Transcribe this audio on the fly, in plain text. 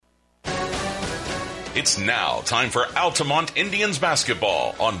It's now time for Altamont Indians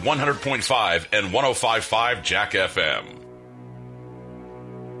basketball on 100.5 and 105.5 Jack FM.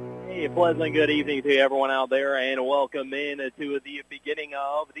 Hey, pleasant good evening to everyone out there, and welcome in to the beginning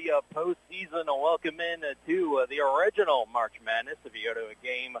of the postseason. Welcome in to the original March Madness. If you go to a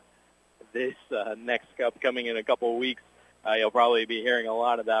game this next upcoming in a couple of weeks, you'll probably be hearing a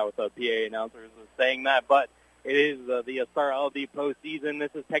lot of that with the PA announcers saying that, but it is the start of the postseason.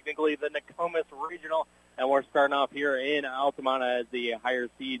 This is technically the Nokomis Regional, and we're starting off here in Altamont as the higher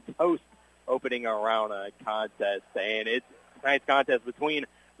seeds host opening round contest. And it's tonight's contest between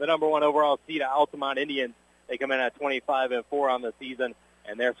the number one overall seed Altamont Indians. They come in at 25-4 on the season,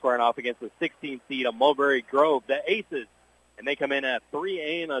 and they're squaring off against the 16th seed of Mulberry Grove, the Aces, and they come in at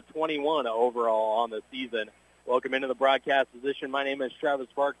 3-21 overall on the season. Welcome into the broadcast position. My name is Travis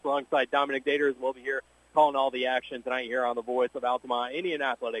Sparks alongside Dominic Daters. We'll be here calling all the action tonight here on the voice of Altamont Indian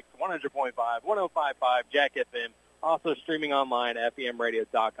Athletics, 100.5, 105.5 Jack FM, also streaming online at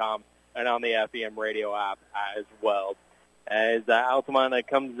FEMradio.com and on the FEM Radio app as well. As Altamont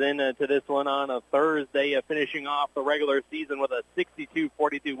comes in to this one on a Thursday, finishing off the regular season with a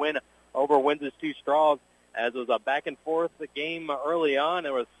 62-42 win over Windsor's Two Straws. As it was a back-and-forth game early on,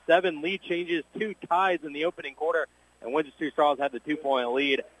 there was 7 lead changes, 2 ties in the opening quarter, and Windsor's Two Straws had the 2-point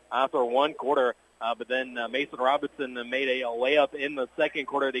lead after one quarter. But then Mason Robinson made a layup in the second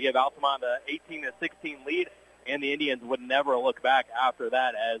quarter to give Altamont an 18-16 lead, and the Indians would never look back after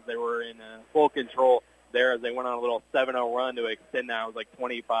that as they were in full control there as they went on a little 7-0 run to extend that. It was like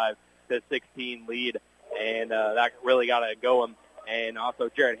 25-16 lead, and that really got it going. And also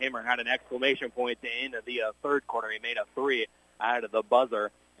Jared Hammer had an exclamation point to end the third quarter. He made a 3 out of the buzzer,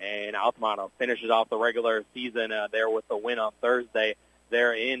 and Altamont finishes off the regular season there with the win on Thursday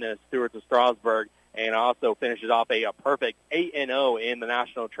there in Stewart's of Strasburg, and also finishes off a perfect 8-0 in the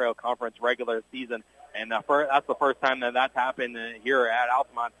National Trail Conference regular season. And that's the first time that that's happened here at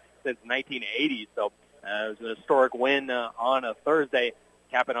Altamont since 1980. So it was an historic win on a Thursday,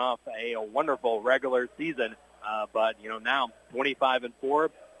 capping off a wonderful regular season. But, now 25-4,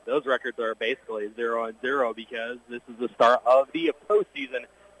 those records are basically 0-0 because this is the start of the postseason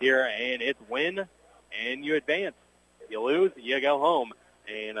here, and it's win and you advance. If you lose, you go home.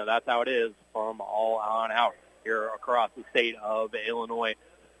 And that's how it is from all on out here across the state of Illinois.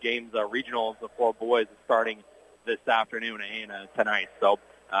 Games regionals for boys starting this afternoon and tonight. So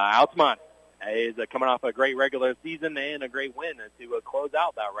Altamont is coming off a great regular season and a great win to close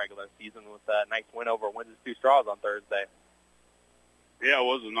out that regular season with a nice win over Windsor's Two Straws on Thursday. Yeah, it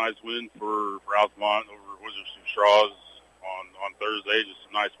was a nice win for Altamont over Windsor's Two Straws on Thursday. Just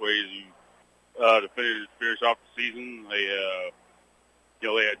a nice way to finish off the season. They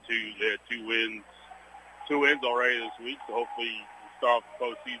had two wins already this week, so hopefully start off the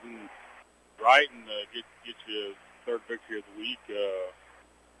postseason right and get you third victory of the week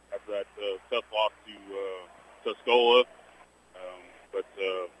after that tough loss to Tuscola. But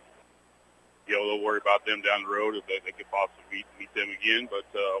they'll worry about them down the road if they could possibly meet them again. But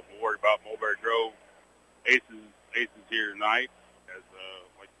we'll worry about Mulberry Grove Aces here tonight. As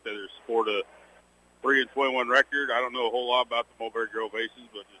like I said, they're scored a 3-21 record. I don't know a whole lot about the Mulberry Grove Aces,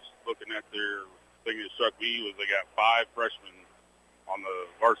 but just looking at their thing that struck me was they got 5 freshmen on the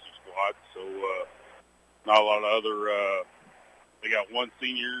varsity squad, so not a lot of other. They got 2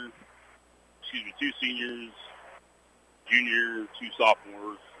 seniors, junior, 2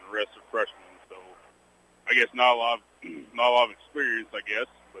 sophomores, and the rest are freshmen. So I guess not a lot of experience, I guess,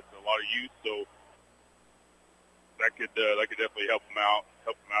 but a lot of youth. So that could definitely help them out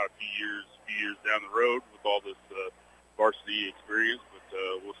a few years down the road with all this varsity experience. But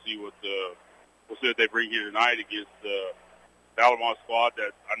we'll see what they bring here tonight against the Altamont squad.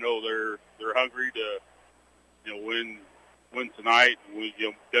 That I know they're hungry to win tonight. And we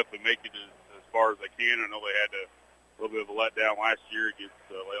definitely make it as far as they can. I know they had a little bit of a letdown last year against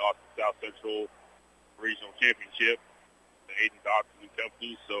they lost the South Central Regional Championship, the Aiden Dodson and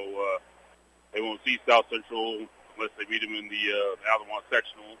company. So they won't see South Central unless they beat them in the Altamont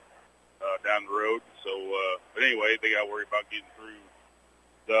sectional down the road. So, but anyway, they got to worry about getting through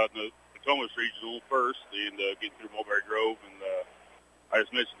the Nokomis Regional first and getting through Mulberry Grove. And I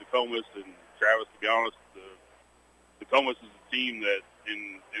just mentioned Nokomis and Travis. To be honest, Nokomis is a team that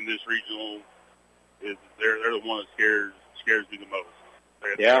in this regional they're the one that scares me the most.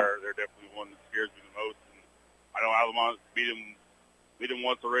 They're definitely the one that scares me the most. And I know Altamont beat them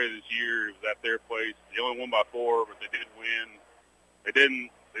once already this year. It was at their place. They only won by 4, but they did win. They didn't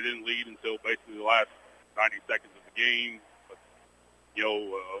lead until basically the last 90 seconds of the game. But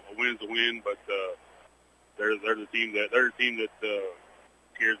a win's a win. But they're the team that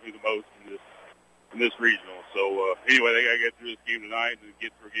scares me the most in this regional. So anyway, they got to get through this game tonight and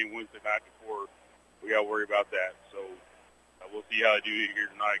get through a game Wednesday night before we got to worry about that. So we'll see how they do here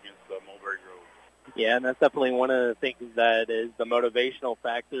tonight against Mulberry Grove. Yeah, and that's definitely one of the things that is the motivational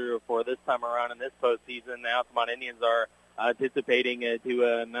factor for this time around in this postseason. The Altamont Indians are anticipating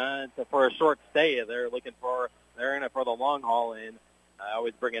not for a short stay. They're in it for the long haul, and I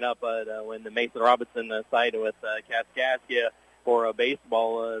always bring it up when the Mason Robinson side with Kaskaskia for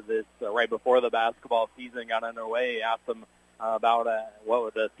baseball this right before the basketball season got underway. Asked them about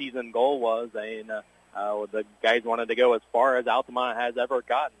what the season goal was, and the guys wanted to go as far as Altamont has ever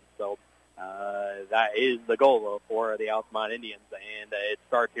gotten. So that is the goal for the Altamont Indians, and it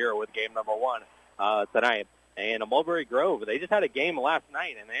starts here with game number 1 tonight. And Mulberry Grove, they just had a game last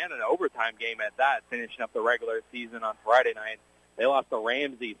night, and they had an overtime game at that, finishing up the regular season on Friday night. They lost to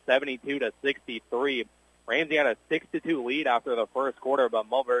Ramsey 72-63. Ramsey had a 6-2 lead after the first quarter, but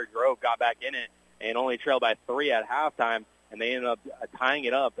Mulberry Grove got back in it and only trailed by 3 at halftime, and they ended up tying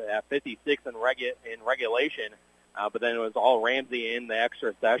it up at 56 in regulation. But then it was all Ramsey in the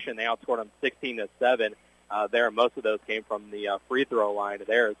extra session. They outscored them 16-7 there. Most of those came from the free throw line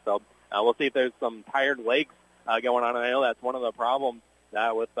there. So we'll see if there's some tired legs going on. And I know that's one of the problems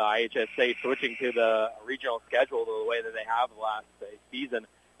with the IHSA switching to the regional schedule the way that they have last season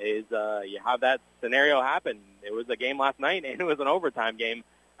is you have that scenario happen. It was a game last night, and it was an overtime game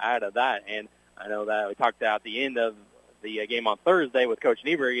out of that. And I know that we talked at the end of the game on Thursday with Coach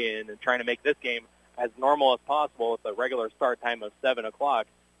Niebuhr and trying to make this game as normal as possible with a regular start time of 7 o'clock.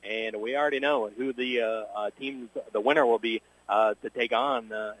 And we already know who the the winner will be to take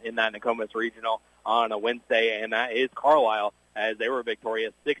on in that Nokomis Regional on a Wednesday, and that is Carlisle, as they were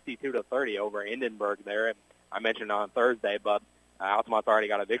victorious 62-30 over Hindenburg there. And I mentioned on Thursday, but Altamont's already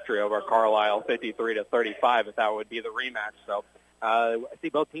got a victory over Carlisle 53-35 if that would be the rematch. So I see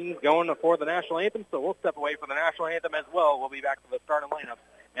both teams going for the national anthem, so we'll step away from the national anthem as well. We'll be back to the starting lineup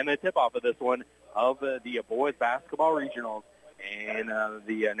and the tip-off of this one of the boys basketball regionals. And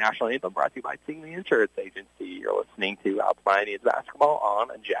the national anthem brought to you by Tingley Insurance Agency. You're listening to Altamont Indians basketball on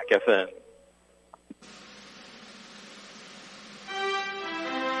Jack FM.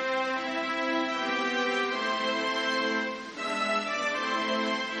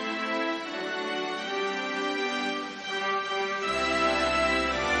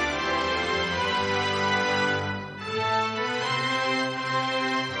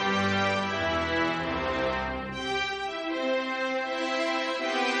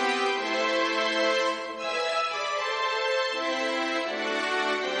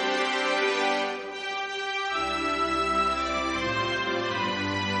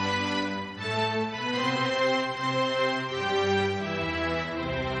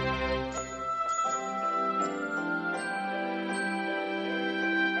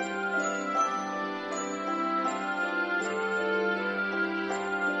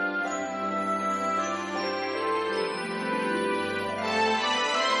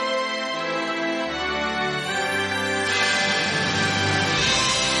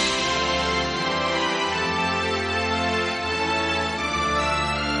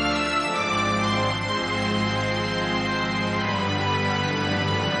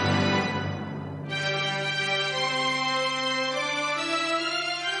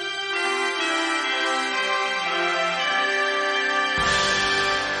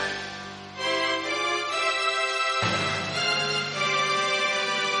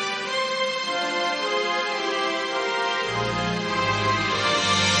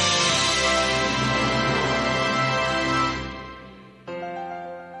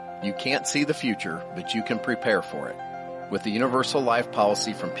 You can't see the future, but you can prepare for it. With the Universal Life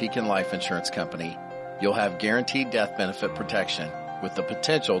Policy from Pekin Life Insurance Company, you'll have guaranteed death benefit protection with the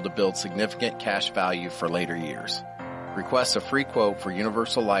potential to build significant cash value for later years. Request a free quote for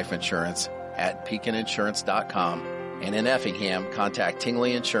Universal Life Insurance at PekinInsurance.com, and in Effingham, contact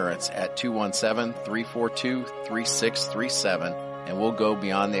Tingley Insurance at 217-342-3637, and we'll go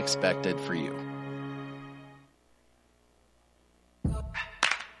beyond the expected for you.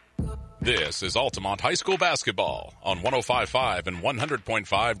 This is Altamont High School basketball on 105.5 and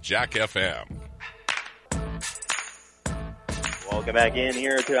 100.5 Jack FM. Welcome back in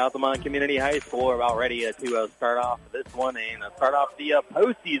here to Altamont Community High School. We're about ready to start off this one and start off the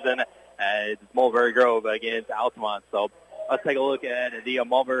postseason as Mulberry Grove against Altamont. So let's take a look at the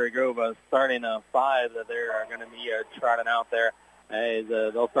Mulberry Grove starting 5 that they're going to be trotting out there. As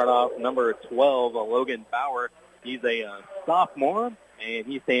they'll start off number 12, Logan Bauer. He's a sophomore, and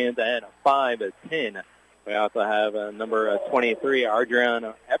he stands at 5'10". We also have number 23,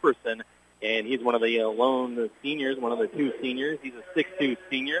 Adrian Epperson, and he's one of the lone seniors, one of the 2 seniors. He's a 6'2"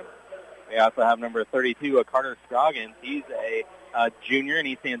 senior. We also have number 32, Carter Scoggins. He's a junior, and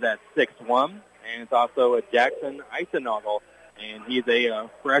he stands at 6'1". And it's also a Jackson Eisenagel, and he's a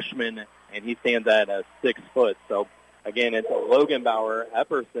freshman, and he stands at 6 foot. So, again, it's Logan Bauer,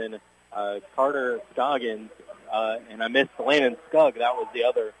 Epperson, Carter Scoggins, and I missed Landon Skugg. That was the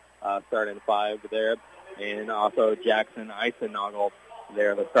other starting 5 there. And also Jackson Eisenagel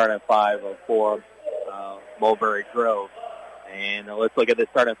there, the starting 5 for Mulberry Grove. And let's look at the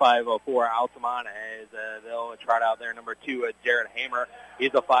starting 5 for Altamont as they'll trot out there. Number 2, Jared Hamer.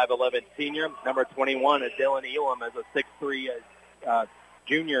 He's a 5'11 senior. Number 21, Dylan Elam is a 6'3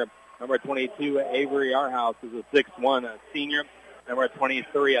 junior. Number 22, Avery Arhouse is a 6'1 senior. Number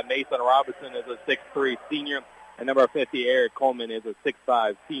 23, Mason Robinson is a 6'3 senior. And number 50, Eric Coleman is a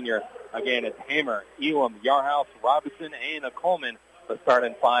 6'5 senior. Again, it's Hamer, Elam, Yarhouse, Robinson, and Coleman, the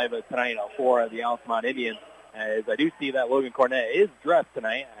starting 5 tonight for the Altamont Indians. As I do see that Logan Cornett is dressed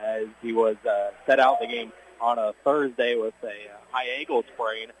tonight, as he was set out the game on a Thursday with a high ankle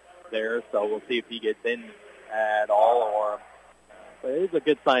sprain there. So we'll see if he gets in at all, but it is a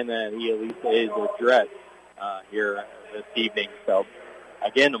good sign that he at least is dressed here this evening. So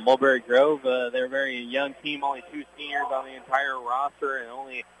again, the Mulberry Grove, they're a very young team, only 2 seniors on the entire roster, and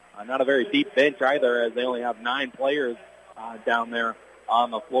only not a very deep bench either, as they only have 9 players down there on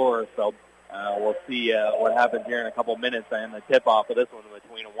the floor. So we'll see what happens here in a couple minutes, and the tip-off of this one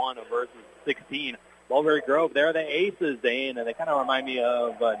between 1 versus 16. Mulberry Grove, they're the aces, Dane, and they kind of remind me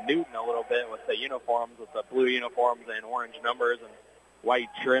of Newton a little bit with the uniforms, with the blue uniforms and orange numbers and white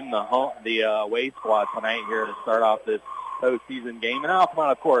trim, the away squad tonight here to start off this postseason game. And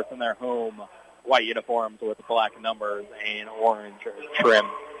Altamont, of course, in their home white uniforms with black numbers and orange trim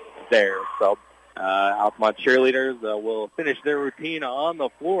there. So Altamont cheerleaders will finish their routine on the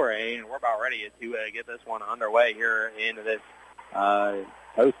floor, and we're about ready to get this one underway here in this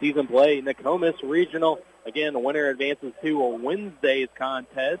postseason play. Nokomis Regional, again, the winner advances to a Wednesday's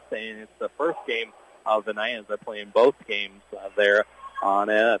contest, and it's the first game of the night as they're playing both games there on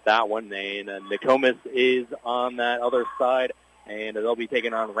that one. And Nokomis is on that other side, and they'll be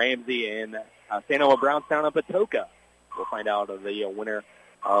taking on Ramsey and San Elmo Brownstown and Patoka. We'll find out the winner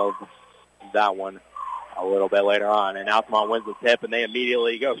of that one a little bit later on. And Altamont wins the tip, and they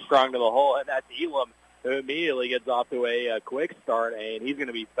immediately go strong to the hole, and that's Elam, who immediately gets off to a quick start, and he's going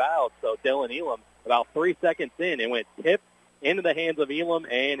to be fouled. So Dylan Elam, about 3 seconds in, it went tip into the hands of Elam,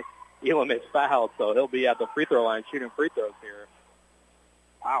 and Elam is fouled, so he'll be at the free throw line shooting free throws here.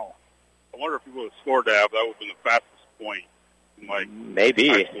 Wow. I wonder if he would have scored that. That would have been the fastest point. Maybe.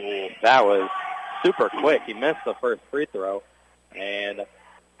 That was super quick. He missed the first free throw, and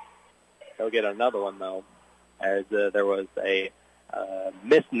he'll get another one, though, as there was a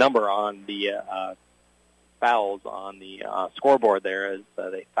missed number on the fouls on the scoreboard there, as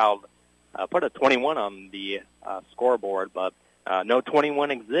they fouled, put a 21 on the scoreboard, but no 21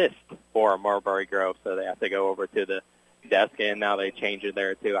 exists for Mulberry Grove, so they have to go over to the desk, and now they change it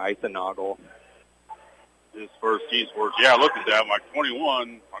there to Eisenagel. His first team scores. Yeah, I looked at that. I'm like,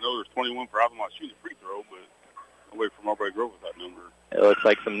 21. I know there's 21 for Altamont shooting free throw, but I'll wait for Mulberry Grove with that number. It looks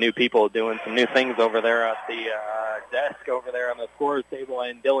like some new people doing some new things over there at the desk over there on the scorer's table,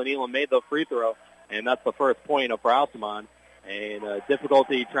 and Dylan Elam made the free throw, and that's the first point for Altamont. And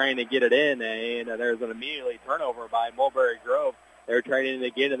difficulty trying to get it in, and there's an immediately turnover by Mulberry Grove. They're trying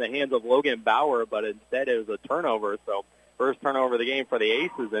to get in the hands of Logan Bauer, but instead it was a turnover. So first turnover of the game for the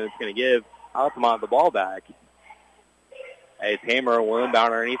Aces, and it's going to give Altamont the ball back. As Hammer will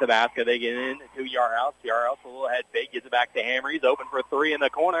inbound underneath the basket. They get in to Yarhouse. Yarhouse, a little head fake, gives it back to Hammer. He's open for 3 in the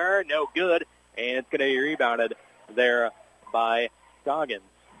corner. No good. And it's going to be rebounded there by Scoggins.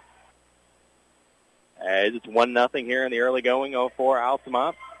 As it's 1-0 here in the early going for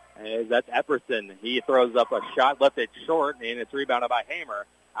Altamont. As that's Epperson. He throws up a shot, left it short, and it's rebounded by Hammer.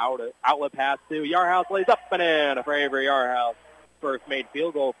 Outlet pass to Yarhouse, lays up and in for Avery Yarhouse. First made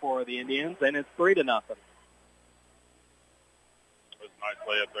field goal for the Indians, and it's 3-0. Nice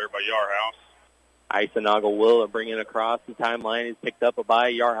play up there by Yarhouse. Eisenagel will bring it across the timeline. He's picked up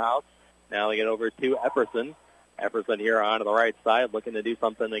by Yarhouse. Now they get over to Epperson. Epperson here on the right side looking to do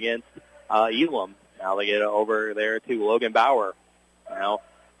something against Elam. Now they get over there to Logan Bauer. Now,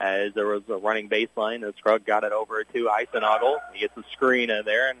 as there was a running baseline, the Scrugg got it over to Eisenagel. He gets the screen in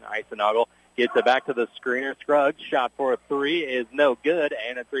there, and Eisenagel gets it back to the screener. Scrugg shot for a 3 is no good,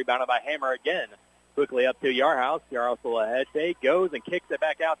 and it's rebounded by Hammer again. Quickly up to Yarhouse. Yarhouse will a head fake, goes and kicks it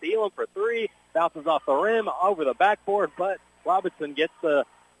back out to Elam for 3. Bounces off the rim, over the backboard, but Robinson gets the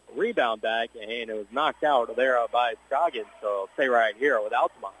rebound back, and it was knocked out there by Scoggins. So I'll stay right here with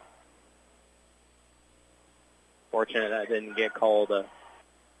Altamont. Fortunate that didn't get called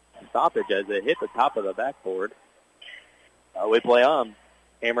stoppage as it hit the top of the backboard. We play on.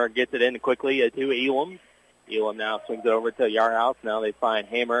 Hammer gets it in quickly to Elam. Elam now swings it over to Yarhouse. Now they find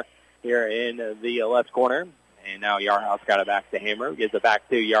Hammer here in the left corner. And now Yarhouse got it back to Hammer. Gives it back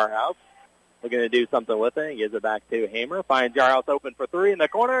to Yarhouse. Looking to do something with it. Gives it back to Hammer. Finds Yarhouse open for three in the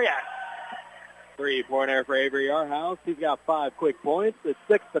corner. Yes! 3-pointer for Avery Yarhouse. He's got 5 quick points. It's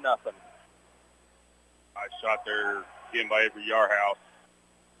 6-0. Nice shot there again by Avery Yarhouse.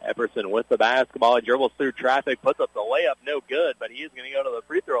 Epperson with the basketball. He dribbles through traffic. Puts up the layup. No good, but he is going to go to the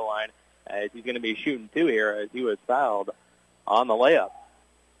free throw line as he's going to be shooting 2 here as he was fouled on the layup.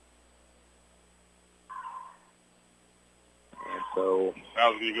 And so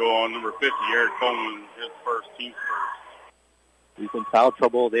foul's going to go on number 50, Eric Coleman, his first, team's first. He's in foul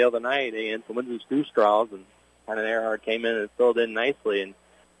trouble the other night against the Windsor Stew-Straws, and Cannon Earhart came in and filled in nicely. And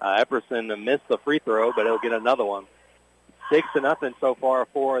Epperson missed the free throw, but he'll get another one. 6-0 so far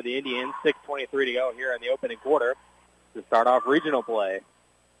for the Indians. 6:23 to go here in the opening quarter to start off regional play.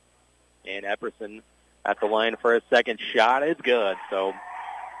 And Epperson at the line for his second shot is good. So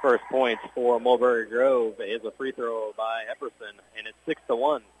first points for Mulberry Grove is a free throw by Epperson, and it's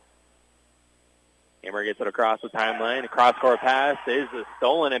 6-1. Hammer gets it across the timeline. The cross-court pass is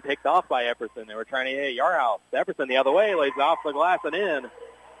stolen and picked off by Epperson. They were trying to hit Yarhouse. Epperson the other way, lays it off the glass and in.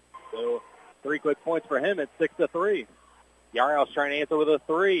 So 3 quick points for him. It's 6-3. Yarhouse trying to answer with a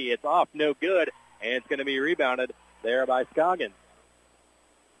 3. It's off, no good, and it's going to be rebounded there by Scoggins.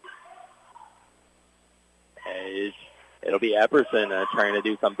 It'll be Epperson trying to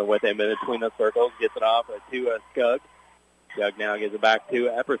do something with him in between the circles. Gets it off to Skugg. Skugg now gives it back to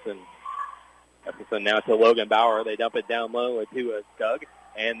Epperson. Epperson now to Logan Bauer. They dump it down low to Skugg,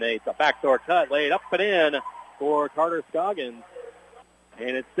 and it's a backdoor cut, laid up and in for Carter Scoggins,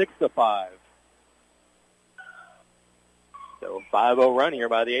 and it's 6-5. So 5-0 run here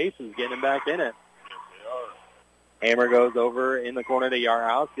by the Aces, getting him back in it. Hammer goes over in the corner to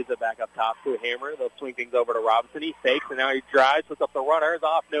Yarhouse, gets it back up top to Hammer. They'll swing things over to Robinson. He fakes, and now he drives, puts up the runners,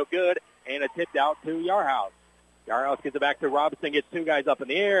 off, no good, and a tipped out to Yarhouse. Yarhouse gets it back to Robinson, gets 2 guys up in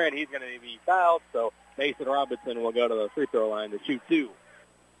the air, and he's going to be fouled. So Mason Robinson will go to the free throw line to shoot 2.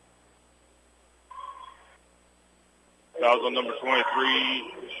 Fouls on number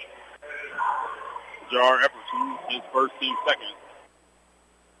 23, Jar Epperson, his first, team second.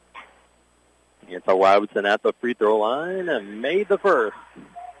 And so Robinson at the free throw line and made the first.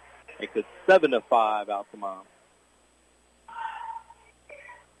 Makes it 7-5 Altamont.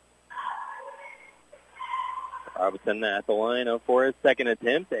 Robinson at the line for his second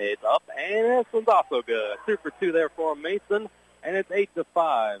attempt. It's up, and this one's also good. 2 for 2 there for Mason, and it's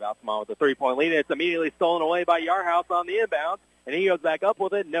 8-5. Altamont with a 3-point lead. It's immediately stolen away by Yarhouse on the inbound, and he goes back up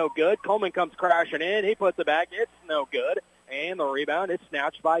with it. No good. Coleman comes crashing in. He puts it back. It's no good, and the rebound is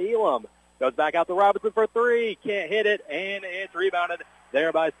snatched by Elam. Goes back out to Robinson for 3. Can't hit it, and it's rebounded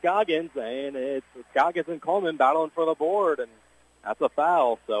there by Scoggins, and it's Scoggins and Coleman battling for the board, and that's a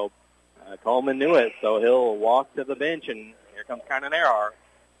foul. So Coleman knew it, so he'll walk to the bench, and here comes Cannon Earhart.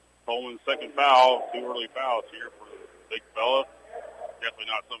 Coleman's second foul, 2 early fouls here for the big fella. Definitely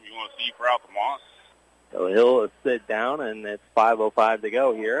not something you want to see for Altamont. So he'll sit down, and it's 5:05 to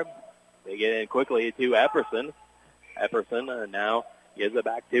go here. They get in quickly to Epperson. Epperson now gives it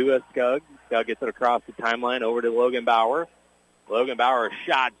back to Skugg. Skugg gets it across the timeline over to Logan Bauer. Logan Bauer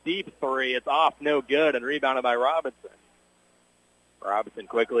shot deep 3. It's off, no good, and rebounded by Robinson. Robinson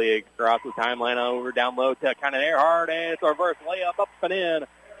quickly across the timeline over down low to Cannon Earhart, and it's a reverse layup up and in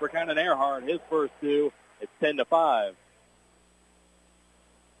for Cannon Earhart. His first 2. It's 10-5.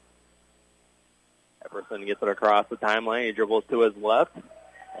 Epperson gets it across the timeline. He dribbles to his left,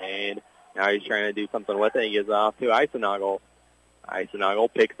 and now he's trying to do something with it. He gives it off to Eisenagel.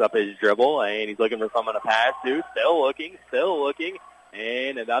 Eisenagel picks up his dribble, and he's looking for someone to pass to. Still looking,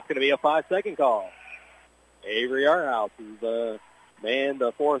 and that's going to be a 5-second call. Avery Yarhouse is the man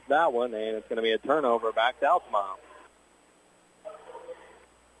to force that one, and it's going to be a turnover back to Altamont.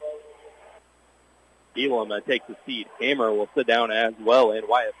 Elam takes a seat. Hammer will sit down as well, and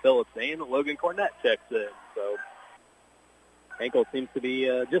Wyatt Phillips and Logan Cornett checks in. So ankle seems to be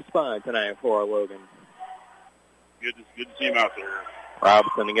just fine tonight for Logan. Good to see him out there.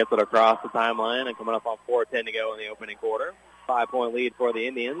 Robinson gets it across the timeline, and coming up on 4:10 to go in the opening quarter. 5-point lead for the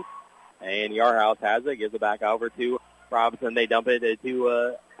Indians, and Yarhouse has it. Gives it back over to Robinson. They dump it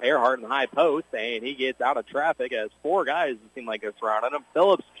to Earhart in the high post, and he gets out of traffic as 4 guys seem like they're surrounding him.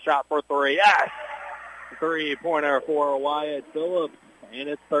 Phillips shot for 3. Yes! 3-pointer for Wyatt Phillips, and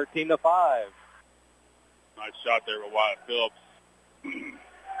it's 13-5. Nice shot there by Wyatt Phillips.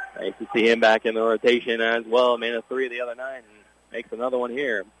 Nice to see him back in the rotation as well. Man of 3 the other night, and makes another one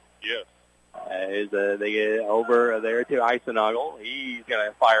here. Yes. As they get over there to Eisenagel. He's going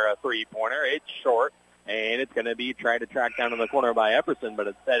to fire a three-pointer. It's short, and it's going to be tried to track down in the corner by Epperson, but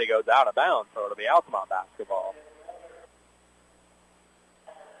instead it goes out of bounds, so it'll be Altamont basketball.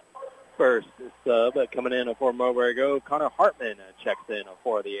 First sub coming in for Mulberry Grove, Connor Hartman checks in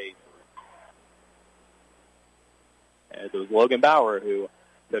for the Aces. As it was Logan Bauer who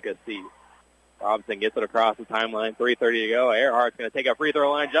took a seat. Robinson gets it across the timeline, 3:30 to go. Earhart's going to take a free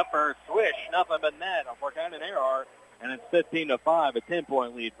throw line jumper, swish, nothing but net for Condon Earhart, and it's 15-5, a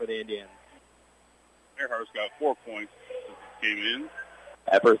 10-point lead for the Indians. Earhart's got 4 points since he came in.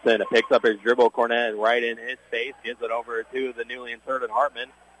 Epperson picks up his dribble, Cornett right in his face, gives it over to the newly inserted Hartman.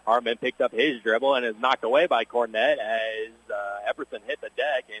 Hartman picked up his dribble and is knocked away by Cornett as Epperson hit the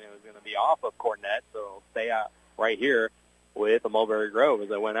deck, and it was going to be off of Cornett, so it'll stay out right here with the Mulberry Grove as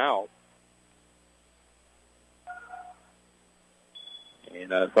it went out. And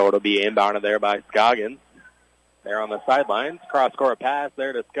so it'll be inbounded there by Scoggins. There on the sidelines. Cross-court pass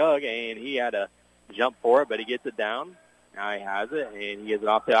there to Skug, and he had to jump for it, but he gets it down. Now he has it, and he gives it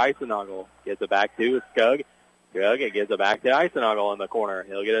off to Eisenagel. Gets it back to Skug. Skug gives it back to Eisenagel in the corner.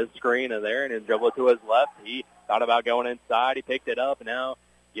 He'll get a screen there and he'll dribble to his left. He thought about going inside. He picked it up, and now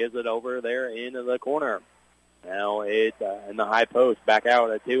gives it over there into the corner. Now it's in the high post. Back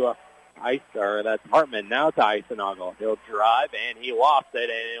out to that's Hartman now to Eisenagel. He'll drive, and he lost it,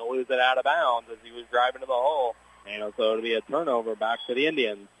 and he'll lose it out of bounds as he was driving to the hole. And so it'll be a turnover back to the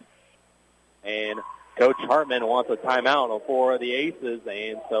Indians. And Coach Hartman wants a timeout for the Aces,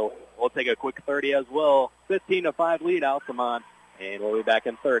 and so we'll take a quick 30 as well. 15-5 lead, Altamont, and we'll be back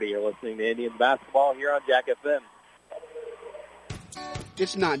in 30. You're listening to Indians basketball here on Jack FM.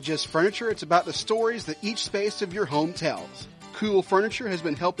 It's not just furniture, it's about the stories that each space of your home tells. Cool Furniture has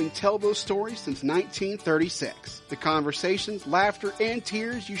been helping tell those stories since 1936. The conversations, laughter, and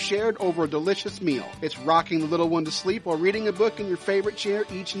tears you shared over a delicious meal. It's rocking the little one to sleep while reading a book in your favorite chair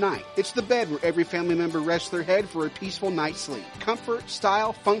each night. It's the bed where every family member rests their head for a peaceful night's sleep. Comfort,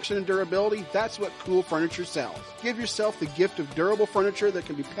 style, function, and durability, that's what Cool Furniture sells. Give yourself the gift of durable furniture that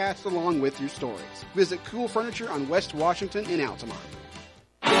can be passed along with your stories. Visit Cool Furniture on West Washington in Altamont.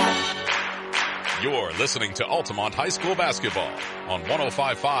 You're listening to Altamont High School basketball on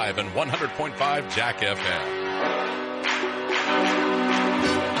 105.5 and 100.5 Jack FM.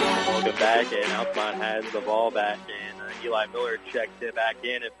 Welcome back, and Altamont has the ball back, and Eli Miller checks it back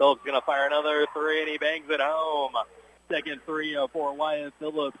in, and Phillips going to fire another three, and he bangs it home. Second three for Wyatt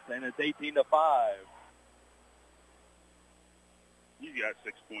Phillips, and it's 18-5. He's got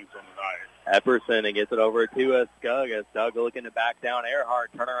 6 points on the night. Epperson and gets it over to Skug. Skug looking to back down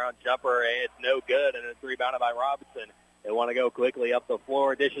Earhart. Turnaround jumper. It's no good, and it's rebounded by Robinson. They want to go quickly up the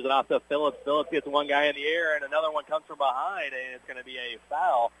floor. Dishes it off to Phillips. Phillips gets one guy in the air, and another one comes from behind, and it's going to be a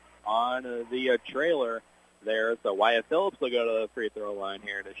foul on the trailer there. So Wyatt Phillips will go to the free throw line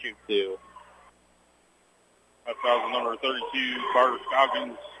here to shoot two. That foul's on number 32, Carter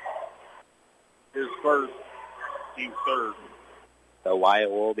Scoggins. His first, team third. So Wyatt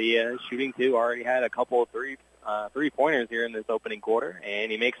will be shooting two. Already had a couple of three-pointers here in this opening quarter,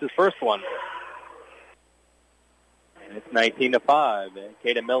 and he makes his first one. And it's 19-5.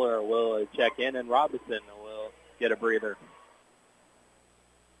 Caden Miller will check in, and Robinson will get a breather.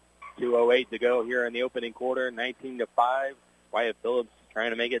 2:08 to go here in the opening quarter. 19-5. Wyatt Phillips trying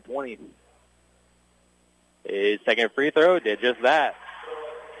to make it 20. His second free throw did just that.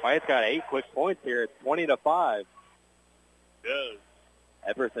 Wyatt's got 8 quick points here. It's 20-5. Does.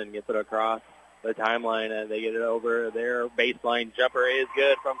 Epperson gets it across the timeline, and they get it over there. Baseline jumper is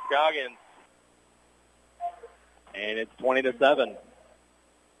good from Scoggins. And it's 20-7.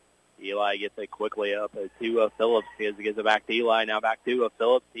 Eli gets it quickly up to Phillips. He gets it back to Eli. Now back to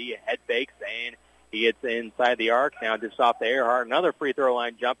Phillips. He head fakes, and he gets inside the arc. Now just off to Earhart. Another free throw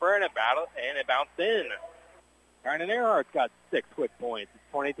line jumper, and it bounced in. Brandon Earhart's got 6 quick points. It's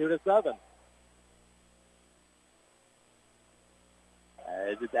 22-7.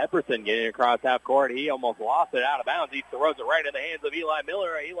 As it's Epperson getting across half court. He almost lost it out of bounds. He throws it right in the hands of Eli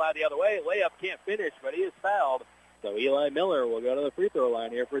Miller. Eli the other way. Layup can't finish, but he is fouled. So Eli Miller will go to the free throw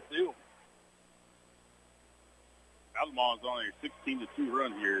line here for two. Altamont's only a 16-2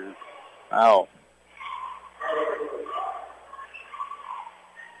 run here. Wow.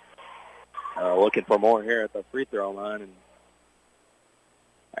 Looking for more here at the free throw line. And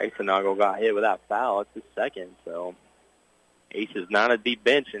Eisenagel got hit with that foul. It's his second, so Ace is not a deep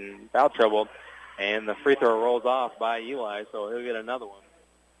bench and foul trouble, and the free throw rolls off by Eli, so he'll get another one.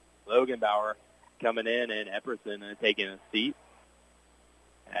 Logan Bauer coming in, and Epperson taking a seat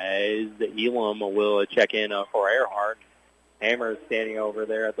as the Elam will check in for Earhart. Hammer standing over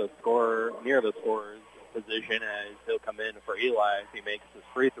there at the scorer, near the scorer's position, as he'll come in for Eli as he makes his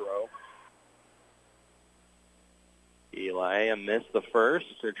free throw. Eli missed the first.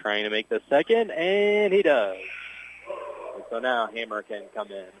 They're trying to make the second, and he does. And so now Hammer can come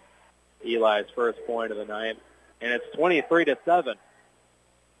in. Eli's first point of the night, and it's 23-7.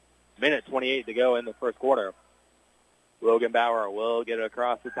 Minute 28 to go in the first quarter. Logan Bauer will get it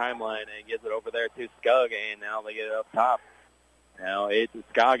across the timeline and gets it over there to Skug, and now they get it up top. Now it's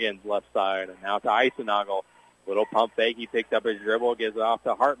Scoggins left side, and now to Eisenagel. Little pump fake. He picks up his dribble, gives it off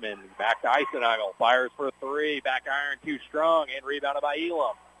to Hartman. Back to Eisenagel. Fires for three. Back iron too strong, and rebounded by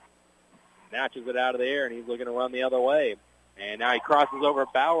Elam. Snatches it out of the air, and he's looking to run the other way. And now he crosses over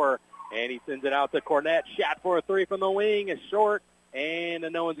Bauer, and he sends it out to Cornett. Shot for a three from the wing is short, and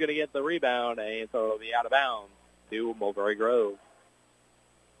no one's going to get the rebound, and so it'll be out of bounds to Mulberry Grove.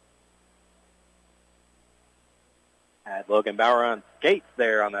 Had Logan Bauer on skates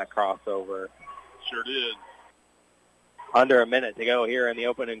there on that crossover. Sure did. Under a minute to go here in the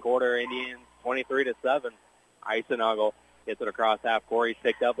opening quarter. Indians 23-7. Eisenagel gets it across half court. He's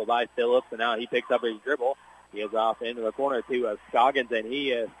picked up by Phillips, and now he picks up his dribble. He is off into the corner to Scoggins, and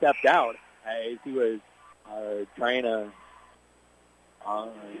he stepped out as he was trying to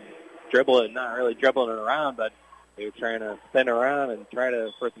dribble it, not really dribbling it around, but he was trying to spin around and try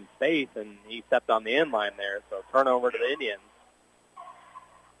to for some space, and he stepped on the end line there. So turnover to the Indians.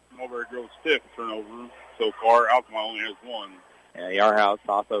 Mulberry Grove's fifth turnover so far. Altamont only has one. Yeah, Yarhouse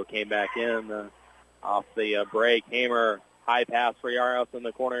also came back in off the break. Hamer, high pass for Yarhouse in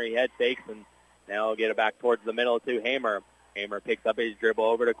the corner. He head fakes, and now he'll get it back towards the middle to Hamer. Hamer picks up his dribble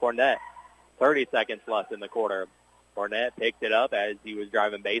over to Cornett. 30 seconds left in the quarter. Cornett picked it up as he was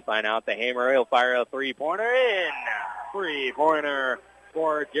driving baseline out to Hamer. He'll fire a three-pointer in. Three-pointer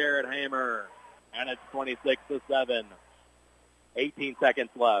for Jared Hamer. And it's 26-7. 18 seconds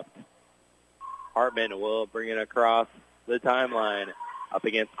left. Hartman will bring it across the timeline up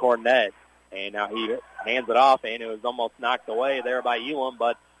against Cornett. And now he hands it off, and it was almost knocked away there by Elam,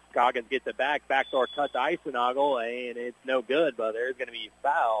 but Scoggins gets it back. Backdoor cut to Eisenagel, and it's no good, but there's going to be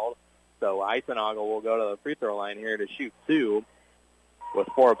fouled. So Eisenagel will go to the free throw line here to shoot two with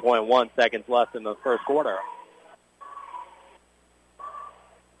 4.1 seconds left in the first quarter.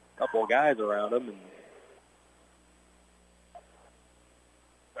 A couple of guys around him. And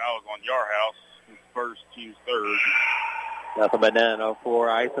Foul on Yarhouse, his first, team's third. nothing but net for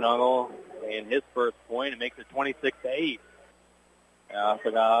Eisenagel and his first point. It makes it 26-8. I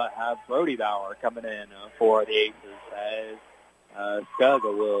forgot have Brody Bauer coming in for the Aces as Skug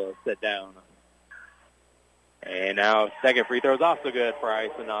will sit down. And now second free throw is also good for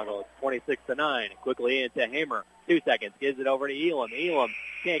Eisenagel. It's 26-9. Quickly into Hamer. 2 seconds. Gives it over to Elam. Elam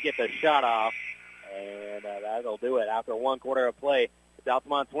can't get the shot off. And that'll do it after one quarter of play. It's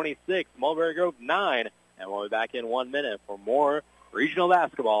Altamont 26, Mulberry Grove 9. And we'll be back in 1 minute for more regional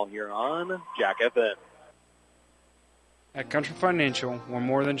basketball here on Jack FM. At Country Financial, we're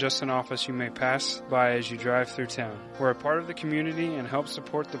more than just an office you may pass by as you drive through town. We're a part of the community and help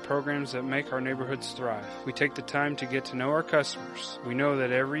support the programs that make our neighborhoods thrive. We take the time to get to know our customers. We know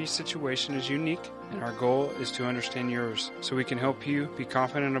that every situation is unique, and our goal is to understand yours so we can help you be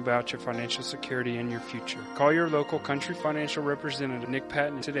confident about your financial security and your future. Call your local Country Financial representative, Nick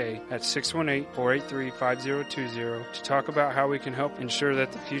Patton, today at 618-483-5020 to talk about how we can help ensure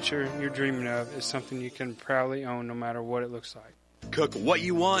that the future you're dreaming of is something you can proudly own no matter what it looks like. Cook what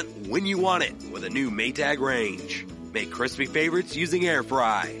you want, when you want it, with a new Maytag range. Make crispy favorites using air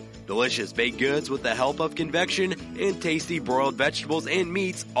fry. Delicious baked goods with the help of convection, and tasty broiled vegetables and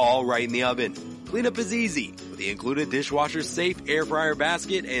meats all right in the oven. Cleanup is easy with the included dishwasher-safe air fryer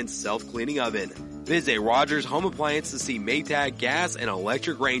basket and self-cleaning oven. Visit Rogers Home Appliance to see Maytag gas and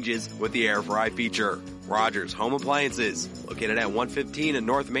electric ranges with the air fry feature. Rogers Home Appliances, located at 115 in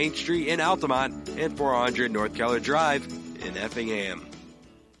North Main Street in Altamont and 400 North Keller Drive in Effingham.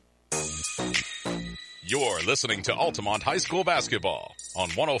 You're listening to Altamont High School basketball on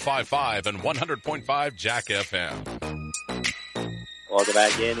 105.5 and 100.5 Jack FM. Welcome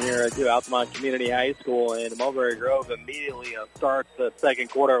back in here to Altamont Community High School, and Mulberry Grove immediately starts the second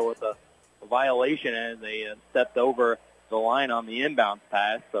quarter with a violation as they stepped over the line on the inbound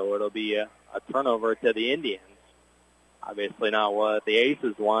pass, so it'll be a turnover to the Indians. Obviously not what the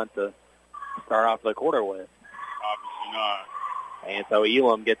Aces want to start off the quarter with. Obviously not. And so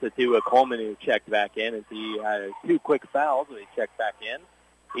Elam gets it to Coleman, who checked back in as he had two quick fouls, but he checked back in.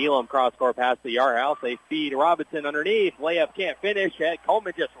 Elam cross-court pass to Yarhouse. They feed Robinson underneath. Layup can't finish.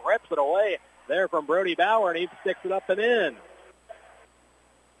 Coleman just rips it away there from Brody Bauer, and he sticks it up and in.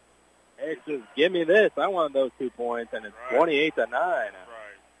 It's just, give me this. I want those 2 points, and it's 28-9. Right.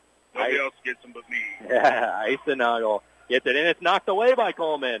 Nobody else gets them but me. Yeah, Eisenagel gets it in. It's knocked away by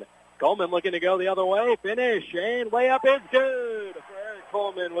Coleman. Coleman looking to go the other way. Finish, and layup is good for Eric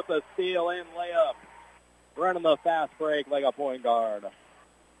Coleman with a steal and layup. Running the fast break like a point guard.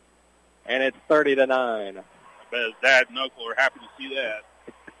 And it's 30-9. I bet his dad and uncle are happy to see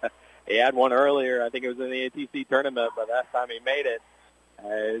that. He had one earlier. I think it was in the ATC tournament, but that time he made it.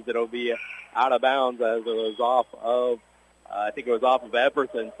 As it'll be out of bounds as it was off of, I think it was off of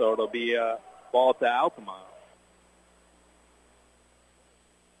Epperson, so it'll be a ball to Altamont.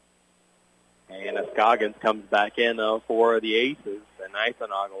 And as Scoggins comes back in for the Aces, and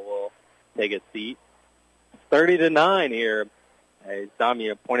Eisenagel will take a seat. 30-9 here. As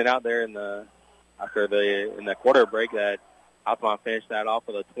Damian pointed out there in the quarter break that Altamont finished that off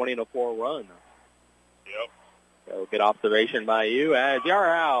with a 20-4 run. Yep. So good observation by you as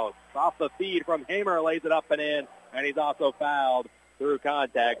Yarhouse off the feed from Hamer lays it up and in, and he's also fouled through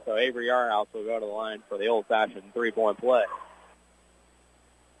contact. So Avery Yarhouse will go to the line for the old-fashioned three-point play.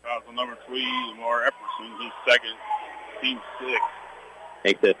 Foul on number 3, Lamar Epperson, his second, team 6.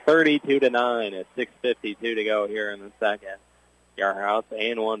 Makes it 32-9 at 6:52 to go here in the second. Yarhouse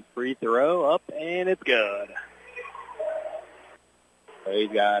and one free throw up, and it's good. So he's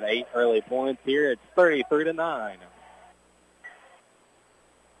got 8 early points here. It's 33-9.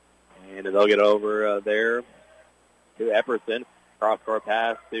 And they'll get over there to Epperson. Cross-court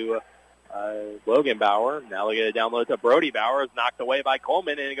pass to Logan Bauer. Now they get it down low to Brody Bauer. It's knocked away by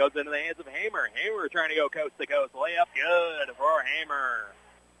Coleman, and it goes into the hands of Hamer. Hamer trying to go coast to coast. Layup good for Hamer.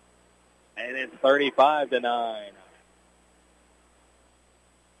 And it's 35-9.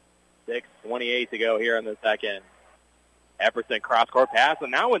 6:28 to go here in the second. Epperson cross-court pass,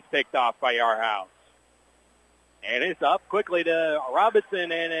 and that one's picked off by Yarhouse. And it's up quickly to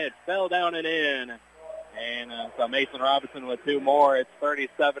Robinson, and it fell down and in. And so Mason Robinson with 2 more. It's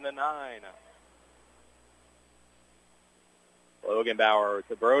 37-9. Logan Bauer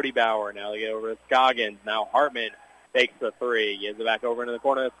to Brody Bauer. Now they get over to Scoggins. Now Hartman takes the 3. Gives it back over into the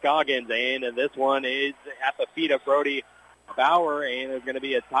corner of Scoggins. And this one is at the feet of Brody Bauer, and there's going to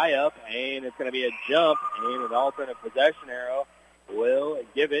be a tie-up, and it's going to be a jump, and an alternate possession arrow will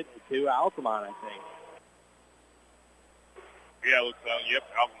give it to Altamont, I think. Yeah, looks like, yep,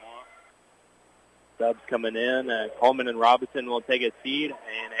 Altamont. Subs coming in. Coleman and Robinson will take a seat,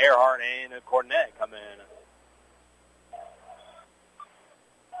 and Earhart and Cornett come in.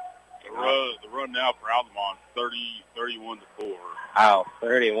 The run now for Altamont, 31-4. Wow,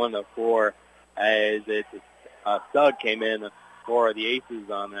 31-4, as it's Sugg came in for the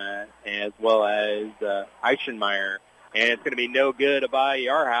Aces on that, as well as Eichenmeyer. And it's going to be no good by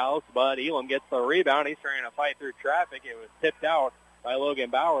Yarhouse, but Elam gets the rebound. He's trying to fight through traffic. It was tipped out by Logan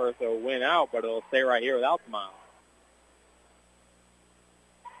Bauer, so it went out, but it'll stay right here with Altamont.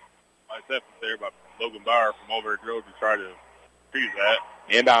 Nice effort there by Logan Bauer from Mulberry Grove to try to choose that.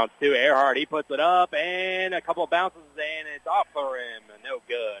 Inbounds to Earhart. He puts it up, and a couple bounces, and it's off the rim. No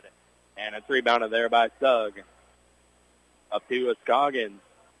good. And it's rebounded there by Sugg. Up to Scoggins.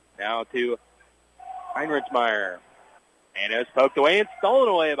 Now to Heinrichmeyer. And it was poked away and stolen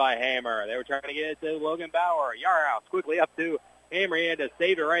away by Hammer. They were trying to get it to Logan Bauer. Yarhouse quickly up to Hammer. He had to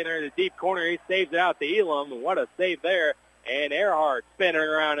save it right there in the deep corner. He saves it out to Elam. What a save there. And Earhart spinning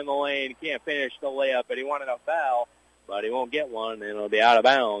around in the lane. Can't finish the layup, but he wanted a foul. But he won't get one, and it'll be out of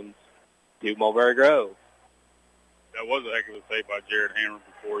bounds to Mulberry Grove. That was a heck of a save by Jared Hammer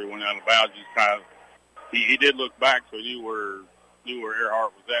before he went out of bounds. Just kind of, he did look back, so he knew where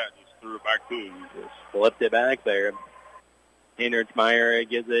Earhart was at. Just threw it back to him. Just flipped it back there. Heinrichmeyer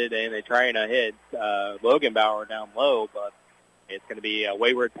gives it, and they try to hit Logan Bauer down low, but it's going to be a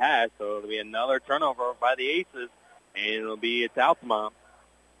wayward pass, so it'll be another turnover by the Aces, and it'll be it's Altamont.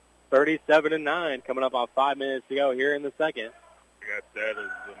 37-9, coming up on 5 minutes to go here in the second. I got that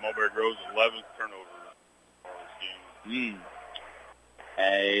as Mulberry Grove's 11th turnover for this game.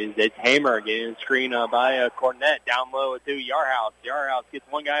 As it's Hamer getting screened by Cornett down low to Yarhouse. Yarhouse gets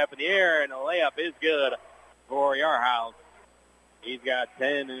one guy up in the air, and the layup is good for Yarhouse. He's got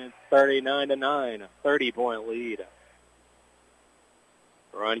 10, and it's 39-9, 30-point lead.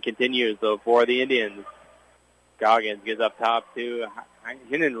 Run continues, though, for the Indians. Scoggins gets up top to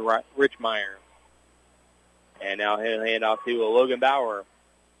Heinrichmeyer. And now he'll hand off to Logan Bauer.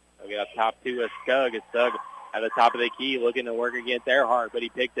 He'll get up top to Sugg. Sugg at the top of the key looking to work against Earhart, but he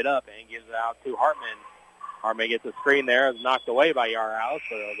picked it up and gives it out to Hartman. Hartman gets a screen there. It's knocked away by Yarhouse,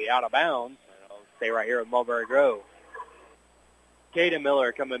 but it'll be out of bounds. And it'll stay right here with Mulberry Grove. Caden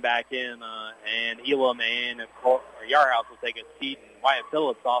Miller coming back in, and Elam and Yarhouse will take a seat, and Wyatt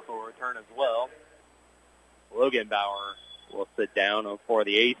Phillips also will return as well. Logan Bauer will sit down for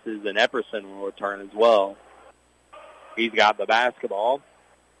the Aces, and Epperson will return as well. He's got the basketball.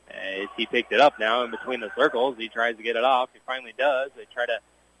 As he picked it up now in between the circles, he tries to get it off. He finally does. They try to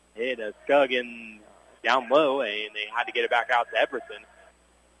hit a Scoggin down low, and they had to get it back out to Epperson.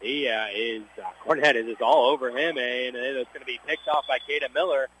 Cornett is just all over him, and it's going to be picked off by Caden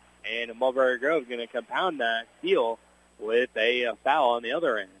Miller, and Mulberry Grove is going to compound that steal with a foul on the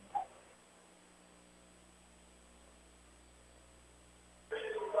other end.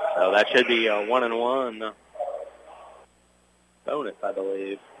 So that should be a 1-and-1 bonus, I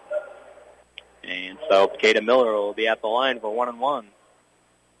believe. And so Caden Miller will be at the line for 1-and-1.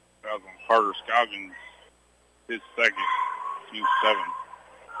 That was on Carter Scoggins, his second, team 7.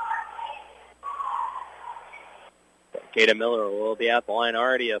 Caden Miller will be at the line,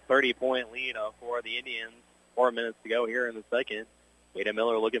 already a 30-point lead for the Indians. 4 minutes to go here in the second. Caden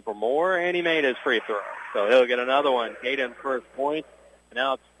Miller looking for more, and he made his free throw. So he'll get another one. Caden's first point, and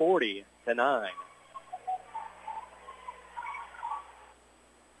now it's 40-9.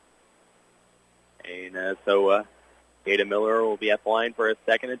 And so Caden Miller will be at the line for his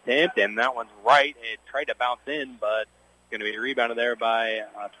second attempt, and that one's right. It tried to bounce in, but it's going to be rebounded there by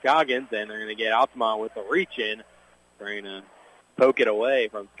Scoggins, and they're going to get Altamont with the reach-in. Trying to poke it away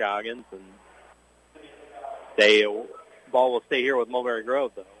from Scoggins, and ball will stay here with Mulberry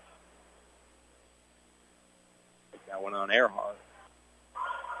Grove, though. That one on Earhart.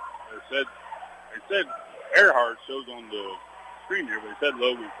 They said Earhart shows on the screen here, but they said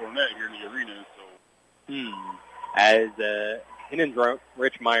Logan Cornett here in the arena. So, as Hinden's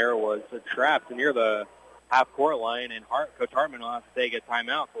Rich Meyer was trapped near the half-court line, and Coach Hartman will have to take a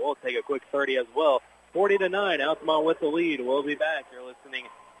timeout, so we'll take a quick 30 as well. 40-9, Altamont with the lead. We'll be back. You're listening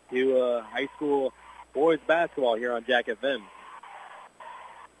to high school boys basketball here on Jack FM.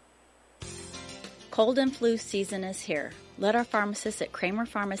 Cold and flu season is here. Let our pharmacists at Kramer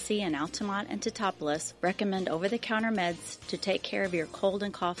Pharmacy in Altamont and Teutopolis recommend over-the-counter meds to take care of your cold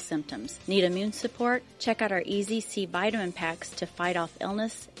and cough symptoms. Need immune support? Check out our Easy C vitamin packs to fight off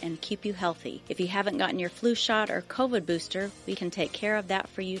illness and keep you healthy. If you haven't gotten your flu shot or COVID booster, we can take care of that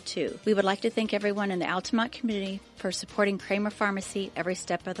for you too. We would like to thank everyone in the Altamont community for supporting Kramer Pharmacy every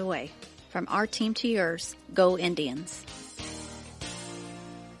step of the way. From our team to yours, go Indians.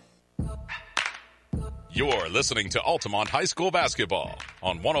 You're listening to Altamont High School basketball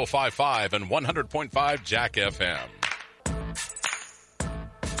on 105.5 and 100.5 Jack FM.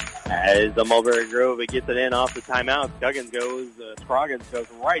 As the Mulberry Grove gets it in off the timeout, Scoggins goes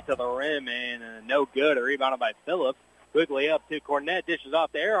right to the rim, and no good. A rebounded by Phillips. Quickly up to Cornett, dishes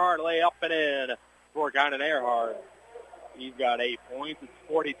off to Earhart, lay up and in for Condon Earhart. He's got 8 points. It's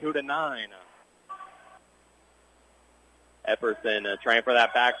 42-9. Epperson trying for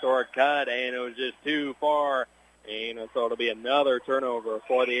that backdoor cut, and it was just too far. And so it'll be another turnover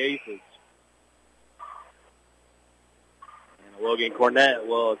for the Aces. And Logan Cornett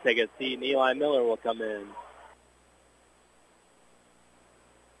will take a seat, and Eli Miller will come in.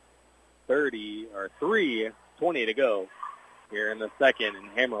 3:20 to go here in the second, and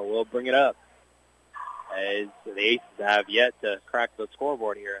Hammer will bring it up as the Aces have yet to crack the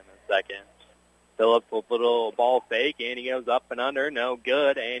scoreboard here in the second. Phillips will put a little ball fake, and he goes up and under. No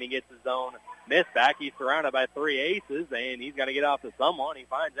good, and he gets his own miss back. He's surrounded by 3 Aces, and he's going to get off to someone. He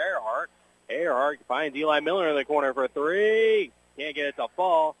finds Earhart. Earhart finds Eli Miller in the corner for 3. Can't get it to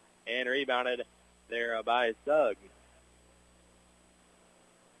fall, and rebounded there by Sugg.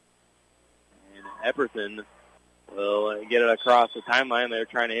 And Epperson will get it across the timeline. They're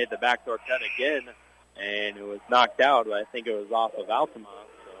trying to hit the backdoor cut again, and it was knocked out, but I think it was off of Altamont.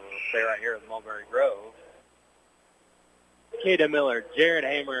 Stay right here with Mulberry Grove. Caden Miller, Jared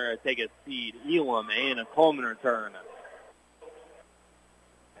Hammer take a seed. Elam and a Coleman return.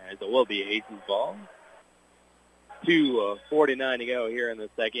 As it will be Aces ball. 2:49 to go here in the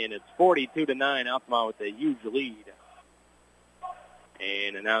second. It's 42-9. Altamont with a huge lead.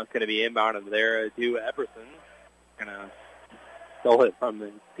 And now it's going to be inbounded there to Epperson. Going to stole it from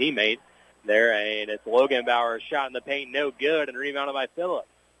his teammate there. And it's Logan Bauer shot in the paint. No good. And rebounded by Phillips.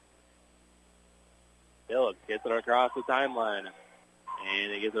 Phillips gets it across the timeline,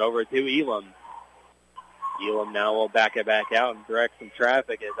 and he gets it over to Elam. Elam now will back it back out and direct some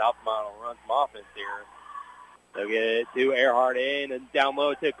traffic as Altamont will run some offense here. They'll get it to Earhart in and down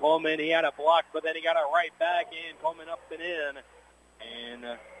low to Coleman. He had a block, but then he got it right back in. Coleman up and in,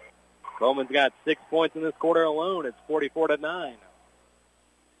 and Coleman's got 6 points in this quarter alone. It's 44-9.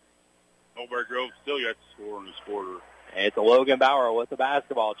 Mulberry Grove still yet to score in this quarter. It's a Logan Bauer with the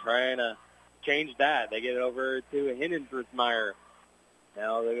basketball trying to change that. They get it over to Hindenmeyer.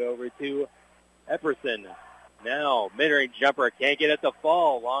 Now they go over to Epperson. Now mid-range jumper can't get it to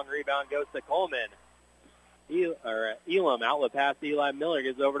fall. Long rebound goes to Coleman. Elam outlet pass to Eli Miller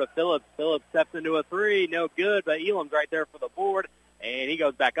gets over to Phillips. Phillips steps into a three. No good, but Elam's right there for the board. And he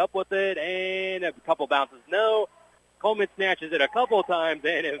goes back up with it. And a couple bounces, no. Coleman snatches it a couple times,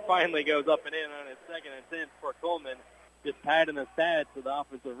 and it finally goes up and in on his second and 10 for Coleman. Just padding the stats for the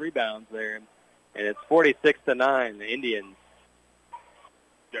offensive rebounds there. And it's 46-9, the Indians.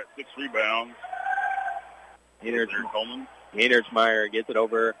 Got 6 rebounds. Coleman. Hindenmeyer gets it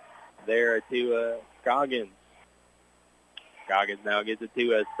over there to Scoggins. Scoggins now gets it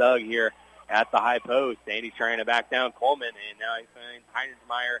to Stugg here at the high post, and he's trying to back down Coleman, and now he finds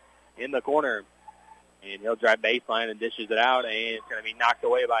Hindenmeyer in the corner. And he'll drive baseline and dishes it out, and it's going to be knocked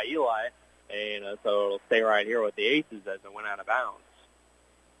away by Eli. And so it'll stay right here with the Aces as it went out of bounds.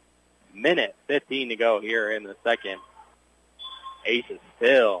 Minute 15 to go here in the second. Aces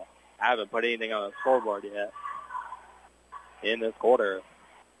still haven't put anything on the scoreboard yet in this quarter.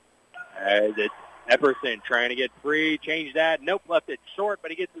 As it's Epperson trying to get free, change that. Nope, left it short, but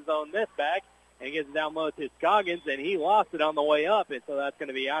he gets his own miss back, and he gets it down low to Scoggins, and he lost it on the way up, and so that's going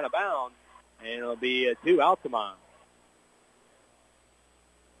to be out of bounds, and it'll be to Altamont.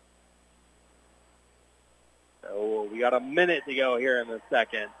 So we got a minute to go here in the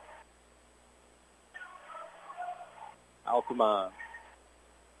second. Altamont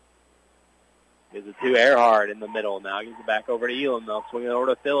gives it to Earhart in the middle now. Gives it back over to Elam. They'll swing it over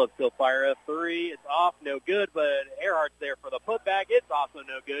to Phillips. He'll fire a three. It's off, no good, but Earhart's there for the putback. It's also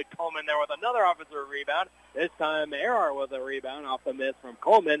no good. Coleman there with another offensive rebound. This time Earhart with a rebound off the miss from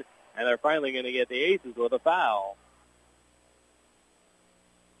Coleman, and they're finally going to get the Aces with a foul.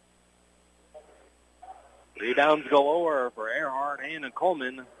 Rebounds galore for Earhart and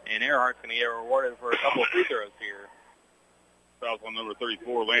Coleman, and Earhart's going to get rewarded for a couple of free throws here. Fouls on number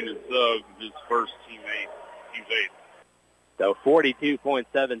 34, Landon Suggs, his first teammate. Team's 8. So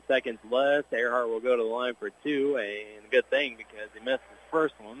 42.7 seconds left. Earhart will go to the line for two, and a good thing because he missed his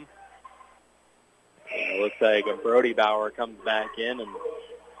first one. And it looks like Brody Bauer comes back in, and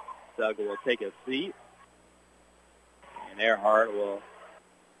Suggs will take a seat. And Earhart will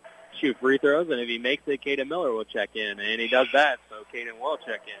shoot free throws, and if he makes it, Caden Miller will check in. And he does that, so Caden will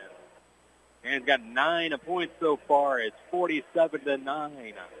check in. And he's got 9 points so far. It's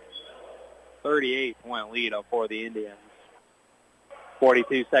 47-9. 38-point lead for the Indians.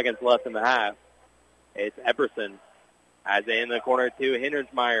 42 seconds left in the half. It's Epperson. As in the corner to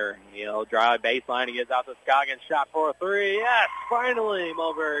Hindenmeyer. He'll drive baseline. He gets out to Scoggins. Shot for a three. Yes, finally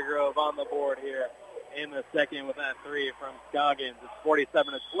Mulberry Grove on the board here in the second with that three from Scoggins. It's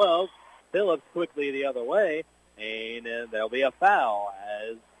 47-12. Phillips quickly the other way. And there'll be a foul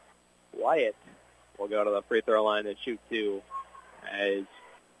as Wyatt will go to the free throw line and shoot two as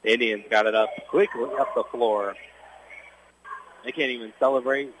the Indians got it up quickly up the floor. They can't even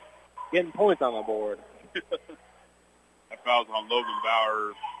celebrate getting points on the board. That foul's on Logan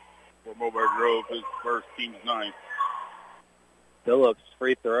Bauer for Mulberry Grove, his first, team's 9th. Phillips'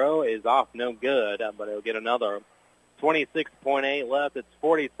 free throw is off, no good, but he'll get another. 26.8 left. It's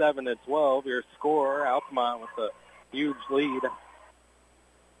 47-12. Your score, Altamont with a huge lead.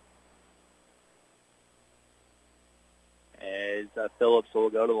 As Phillips will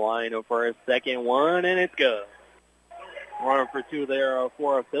go to the line for his second one, and it's good. Running for two there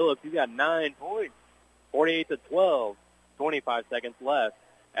for Phillips. He's got 9 points. 48-12. 25 seconds left.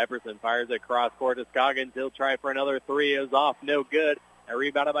 Epperson fires it cross court to Scoggins. He'll try for another three. It was off, no good. And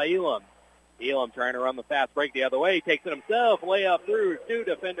rebounded by Elam. Elam trying to run the fast break the other way. He takes it himself. Layup through. Two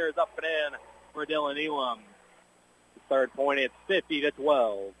defenders up and in for Dylan Elam. Third point, it's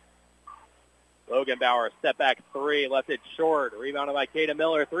 50-12. Logan Bauer, step back three, left it short. Rebounded by Caden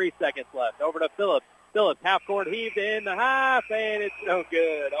Miller, 3 seconds left. Over to Phillips. Phillips, half-court heaved in the half, and it's no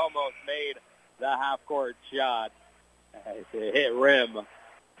good. Almost made the half-court shot. It hit rim,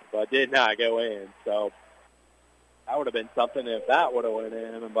 but did not go in. So that would have been something if that would have went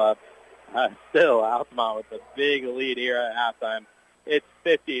in. But still, Altamont with a big lead here at halftime. It's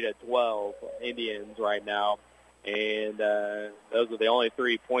 50-12 Indians right now. And those are the only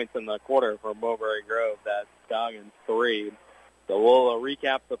 3 points in the quarter for Mulberry Grove. That's Scoggins 3. So we'll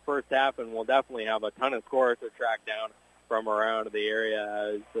recap the first half, and we'll definitely have a ton of scores to track down from around the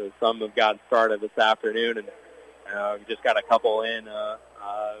area as some have gotten started this afternoon. And we just got a couple in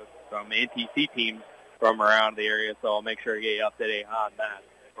from NTC teams from around the area, so I'll make sure to get you up to date on that.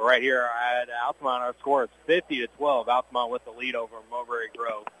 But right here at Altamont, our score is 50-12. Altamont with the lead over Mulberry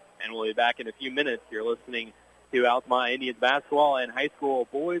Grove. And we'll be back in a few minutes. You're listening to Altamont Indians basketball and high school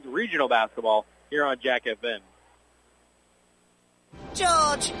boys regional basketball here on Jack FM.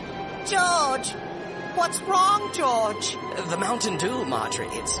 George! What's wrong, George? The Mountain Dew, Marjorie.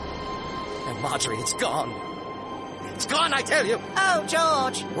 Marjorie, it's gone. It's gone, I tell you. Oh,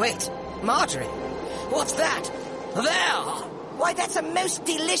 George. Wait, Marjorie. What's that? There! Why, that's a most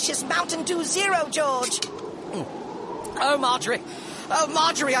delicious Mountain Dew Zero, George. Oh, Marjorie,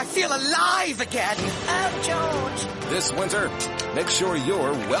 I feel alive again. Oh, George. This winter, make sure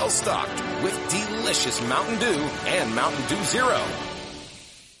you're well-stocked with delicious Mountain Dew and Mountain Dew Zero.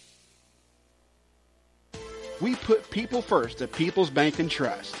 We put people first at People's Bank and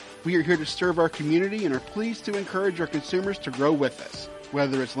Trust. We are here to serve our community and are pleased to encourage our consumers to grow with us.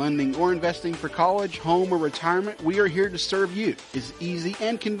 Whether it's lending or investing for college, home, or retirement, we are here to serve you. It's easy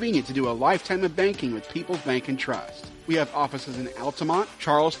and convenient to do a lifetime of banking with People's Bank and Trust. We have offices in Altamont,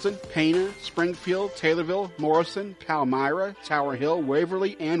 Charleston, Pana, Springfield, Taylorville, Morrison, Palmyra, Tower Hill,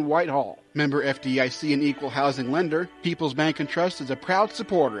 Waverly, and Whitehall. Member FDIC and equal housing lender, People's Bank and Trust is a proud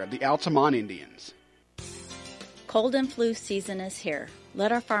supporter of the Altamont Indians. Cold and flu season is here.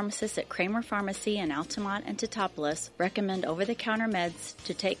 Let our pharmacists at Kramer Pharmacy in Altamont and Teutopolis recommend over-the-counter meds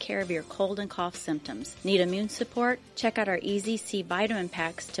to take care of your cold and cough symptoms. Need immune support? Check out our Easy C vitamin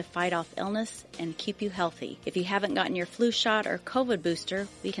packs to fight off illness and keep you healthy. If you haven't gotten your flu shot or COVID booster,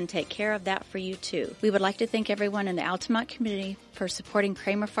 we can take care of that for you too. We would like to thank everyone in the Altamont community for supporting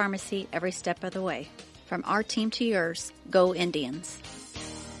Kramer Pharmacy every step of the way. From our team to yours, go Indians.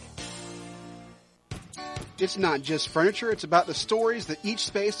 It's not just furniture, it's about the stories that each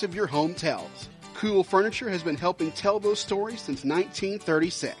space of your home tells. Cool Furniture has been helping tell those stories since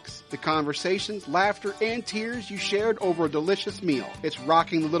 1936. The conversations, laughter, and tears you shared over a delicious meal. It's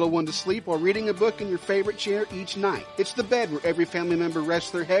rocking the little one to sleep while reading a book in your favorite chair each night. It's the bed where every family member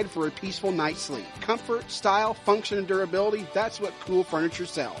rests their head for a peaceful night's sleep. Comfort, style, function, and durability, that's what Cool Furniture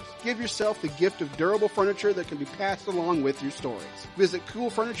sells. Give yourself the gift of durable furniture that can be passed along with your stories. Visit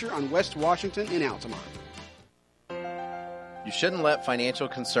Cool Furniture on West Washington in Altamont. You shouldn't let financial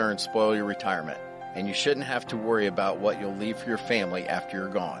concerns spoil your retirement, and you shouldn't have to worry about what you'll leave for your family after you're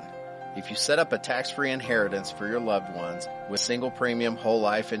gone. If you set up a tax-free inheritance for your loved ones with single premium whole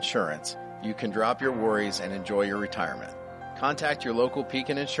life insurance, you can drop your worries and enjoy your retirement. Contact your local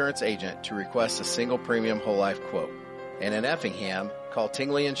Pekin Insurance agent to request a single premium whole life quote. And in Effingham, call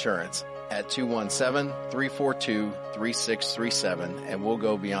Tingley Insurance at 217-342-3637 and we'll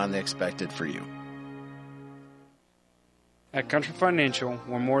go beyond the expected for you. At Country Financial,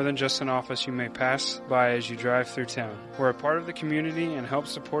 we're more than just an office you may pass by as you drive through town. We're a part of the community and help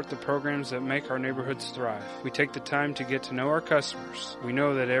support the programs that make our neighborhoods thrive. We take the time to get to know our customers. We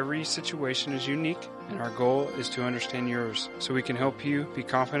know that every situation is unique, and our goal is to understand yours so we can help you be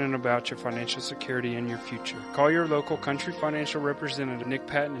confident about your financial security and your future. Call your local Country Financial representative, Nick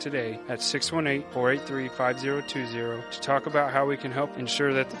Patton, today at 618-483-5020 to talk about how we can help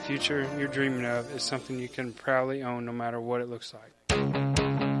ensure that the future you're dreaming of is something you can proudly own no matter what it looks like.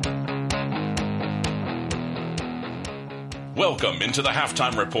 Welcome into the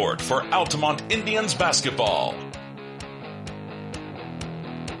halftime report for Altamont Indians basketball.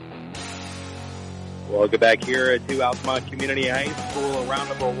 Welcome back here to Altamont Community High School, round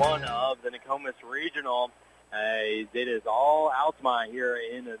number one of the Nokomis Regional. It is all Altamont here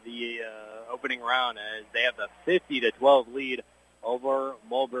in the opening round as they have the 50-12 lead over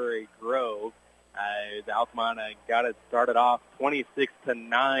Mulberry Grove. Altamont got it started off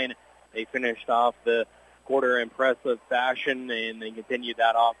 26-9. They finished off the quarter impressive fashion, and they continued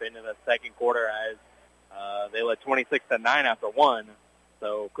that off into the second quarter as they led 26-9 after one.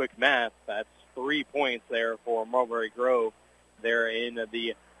 So quick math, that's 3 points there for Mulberry Grove there in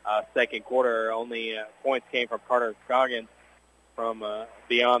the second quarter. Only points came from Carter Scoggins from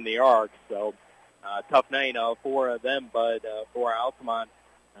beyond the arc. So tough night for them, but for Altamont,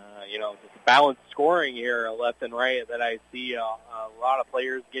 just balanced scoring here left and right that I see a lot of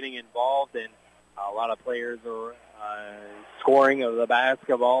players getting involved and a lot of players are scoring of the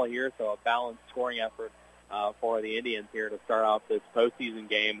basketball here. So a balanced scoring effort for the Indians here to start off this postseason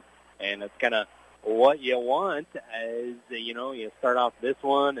game. And it's kind of what you want as, you start off this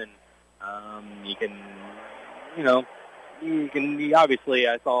one and you can obviously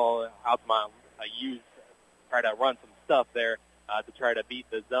I saw Altamont try to run some stuff there to try to beat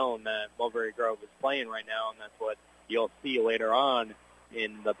the zone that Mulberry Grove is playing right now, and that's what you'll see later on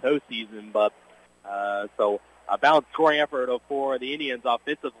in the postseason. But so a balanced scoring effort for the Indians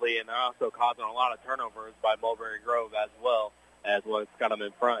offensively, and they're also causing a lot of turnovers by Mulberry Grove as well as what's got them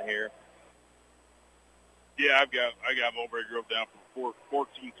in front here. Yeah, I got Mulberry Grove down for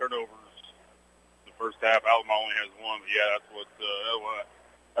 14 turnovers the first half. Altamont only has one, but yeah,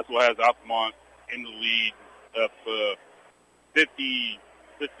 that's what has Altamont in the lead up 50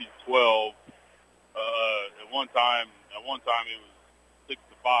 to 12. At one time it was 6-5.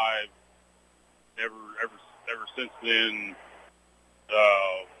 Ever since then,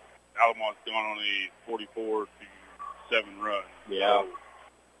 Altamont's gone on a 44-7 run. Yeah. So,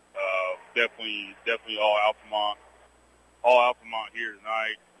 definitely all Altamont here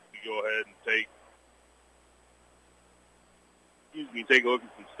tonight. To go ahead and take a look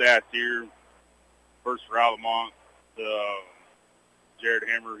at some stats here. First for Altamont, Jared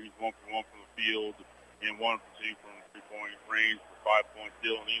Hammer, he's 1 for 1 from the field and 1 for 2 from the 3-point range for 5 points.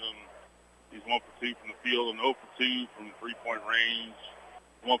 Dylan Elam, he's 1 for 2 from the field and 0 for 2 from the 3-point range.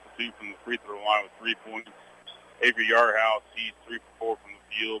 1 for 2 from the free throw line with 3 points. Avery Yardhouse, he's 3 for 4 from the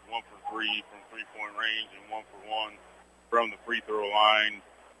field, 1 for 3 from 3-point range, and 1 for 1 from the free throw line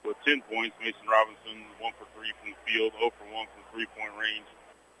with 10 points. Mason Robinson, 1 for 3 from the field, 0 for 1 from the 3-point range,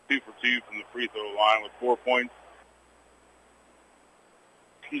 2 for 2 from the free throw line with 4 points.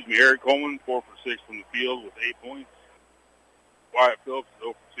 Eric Coleman, 4 for 6 from the field with 8 points. Wyatt Phillips is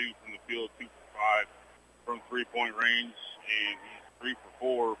 0 for 2 from the field, 2 for 5 from 3-point range, and he's 3 for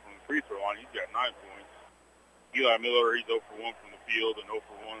 4 from the free throw line. He's got 9 points. Eli Miller, he's 0 for 1 from the field and 0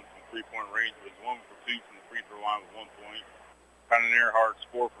 for 1 from 3-point range, but he's 1 for 2 from the free throw line with 1 point. Conan Earhart's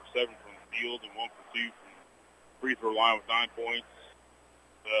 4 for 7 from the field and 1 for 2 from the free throw line with 9 points.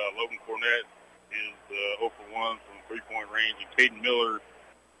 Logan Cornett is 0 for 1 from 3-point range, and Caden Miller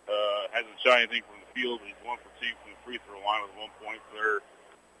hasn't shot anything from the field. He's 1 for 2 from the free throw line with 1 point. So they're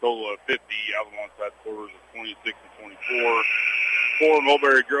a total of 50. Altamont side quarters of 26 and 24. For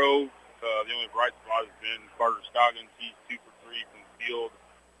Mulberry Grove, the only bright spot has been Carter Scoggins. He's 2 for 3 from the field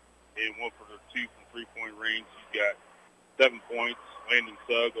and 1 for 2 from 3-point range. He's got 7 points. Landon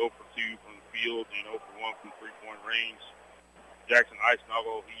Sugg, 0 for 2 from the field and 0 for 1 from 3-point range. Jackson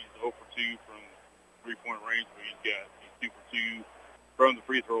Eisnagel, he's 0 for 2 from 3-point range, but he's 2 for 2 from the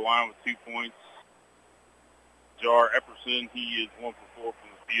free throw line with 2 points. Jar Epperson, he is 1 for 4 from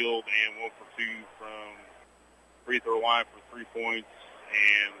the field and 1 for 2 from free throw line for 3 points.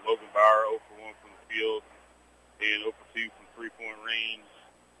 And Logan Bauer, 0 for 1 from the field and 0 for 2 from 3-point range.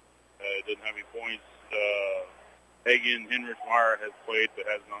 Doesn't have any points. Hagen Henrichmeyer has played but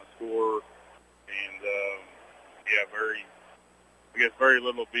has not scored. And, very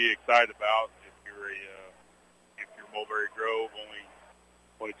little to be excited about if you're Mulberry Grove.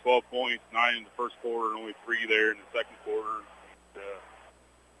 Only 12 points, 9 in the first quarter, and only 3 there in the second quarter.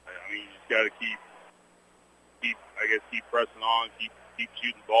 You just got to keep pressing on, keep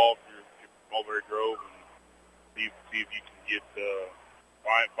shooting the ball if you're Mulberry Grove, and see if you can get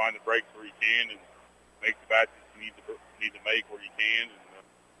find the breaks where you can, and make the baskets you need to make where you can, and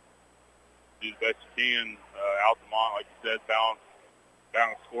do the best you can. Altamont, like you said, balance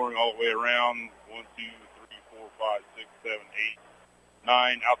scoring all the way around. 1, 2, 3, 4, 5, 6, 7, 8,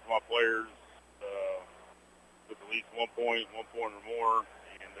 9 Altamont players with at least 1 point or more,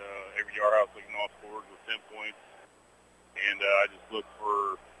 and every Yardhouse leading off scores with 10 points. And I just look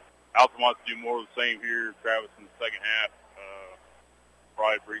for Altamont to do more of the same here. Travis in the second half,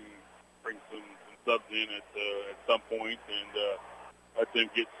 probably bring some subs in at some point, and let them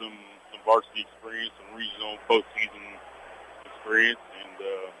get some varsity experience, some regional postseason experience, and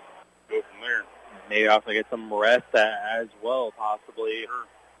go from there. Maybe also get some rest as well, possibly. Sure.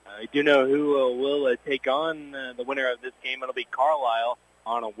 I do know who will take on the winner of this game. It'll be Carlisle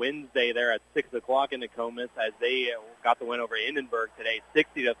on a Wednesday there at 6 o'clock in Nokomis, as they got the win over Hindenburg today,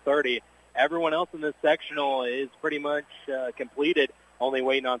 60-30. Everyone else in this sectional is pretty much completed, only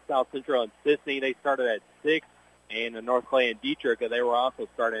waiting on South Central and Sisney. They started at 6, and North Clay and Dietrich, they were also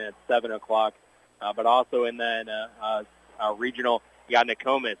starting at 7 o'clock. But also in that regional, you got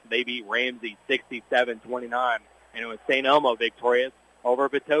Nokomis. They beat Ramsey 67-29, and it was St. Elmo victorious over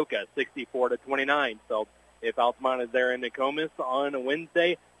Patoka 64-29. So if Altamont is there in Nokomis on a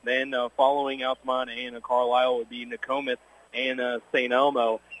Wednesday, then following Altamont and Carlisle would be Nokomis and St.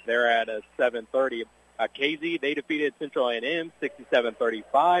 Elmo. They're at 7:30. KZ, they defeated Central A&M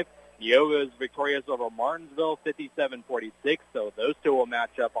 67-35. Yoga is victorious over Martinsville 57-46. So those two will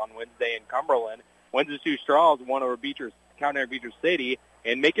match up on Wednesday in Cumberland. Windsor Straws won over County Beecher City,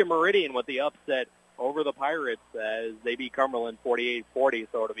 and Macon Meridian with the upset over the Pirates as they beat Cumberland 48-40.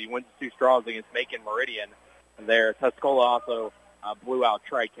 So it'll be Windsor Straws against Macon Meridian there. Tuscola also blew out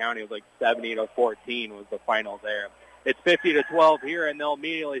Tri-County. It was like 70-14 was the final there. It's 50-12 here, and they'll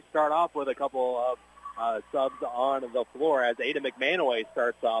immediately start off with a couple of subs on the floor as Ada McManaway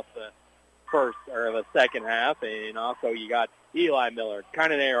starts off the second half, and also you got Eli Miller,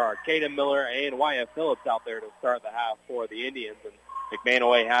 Kynan Earhart, Caden Miller, and Wyatt Phillips out there to start the half for the Indians. And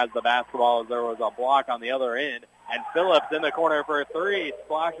McManaway has the basketball as there was a block on the other end. And Phillips in the corner for a three.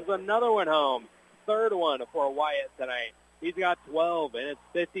 Splashes another one home. Third one for Wyatt tonight. He's got 12, and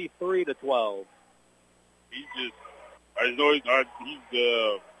it's 53-12. I just know he's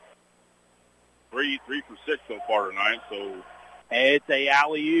 3 for 6 so far tonight, so... It's a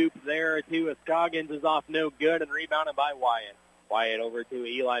alley-oop there to Scoggins is off no good and rebounded by Wyatt. Wyatt over to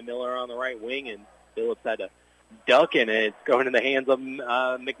Eli Miller on the right wing, and Phillips had to duck in it. It's going in the hands of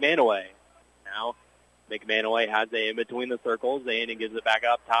McManaway. Now McManaway has it in between the circles, and he gives it back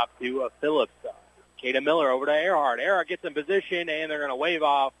up top to Phillips. Caden Miller over to Earhart. Earhart gets in position, and they're going to wave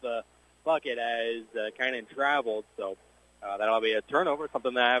off the bucket as Kynan traveled. So that'll be a turnover,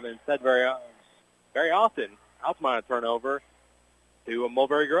 something that I haven't said very often. Altamont a turnover to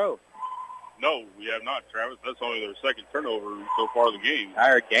Mulberry Grove. No, we have not, Travis. That's only their second turnover so far in the game.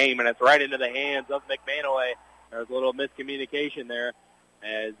 Entire game, and it's right into the hands of McManaway. There's a little miscommunication there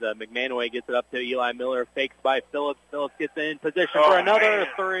as McManaway gets it up to Eli Miller, fakes by Phillips. Phillips gets in position for another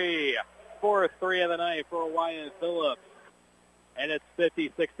three. Fourth three of the night for Wyatt Phillips, and it's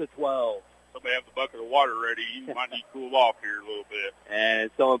 56-12. Somebody have the bucket of water ready. He might need to cool off here a little bit. And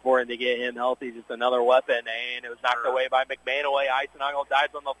it's so important to get him healthy. Just another weapon, and it was knocked away by McManaway. Eisenagel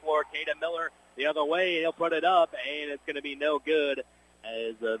dives on the floor. Caden Miller the other way. He'll put it up, and it's going to be no good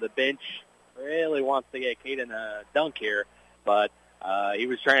as the bench really wants to get Caden a dunk here. But he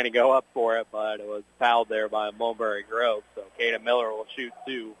was trying to go up for it, but it was fouled there by Mulberry Grove. So Caden Miller will shoot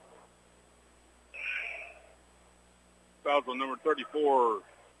two. Fouls on number 34.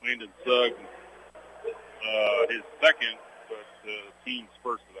 Landon Suggs, his second, but team's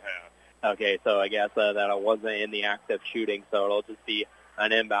first of the half. Okay, so I guess that it wasn't in the act of shooting, so it'll just be an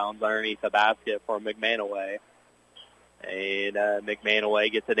inbounds underneath the basket for McManaway. And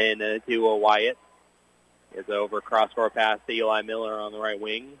McManaway gets it in to Wyatt. Gets it over cross-court pass to Eli Miller on the right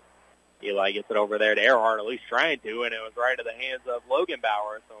wing. Eli gets it over there to Earhart, at least trying to, and it was right to the hands of Logan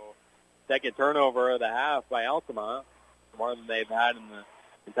Bauer. So second turnover of the half by Altamont, more than they've had in the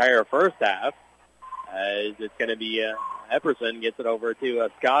entire first half, as it's going to be Epperson gets it over to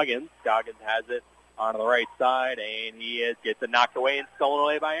Scoggins. Scoggins has it on the right side, and he gets it knocked away and stolen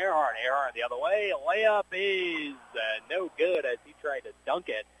away by Earhart. Earhart the other way. Layup is no good as he tried to dunk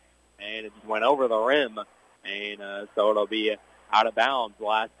it, and it just went over the rim, and so it'll be out of bounds.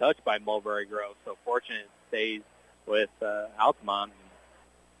 Last touch by Mulberry Grove. So fortunate stays with Altamont.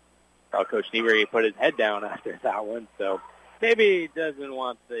 Coach Niebuhr put his head down after that one, so maybe he doesn't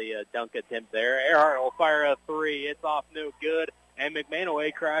want the dunk attempt there. Earhart will fire a three. It's off no good, and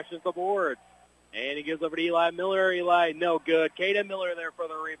McManaway crashes the board. And he gives over to Eli Miller. Eli, no good. Caden Miller there for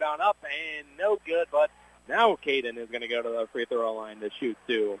the rebound up, and no good, but now Caden is going to go to the free throw line to shoot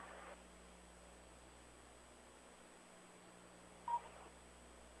two.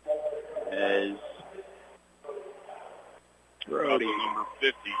 As Brody, number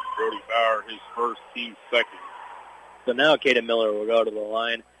 50, Brody Bauer, his first, team second. So now Caden Miller will go to the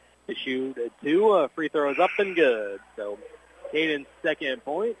line to shoot two free throws up and good. So Caden's second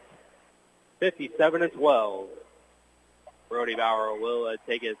point, 57-12. Brody Bauer will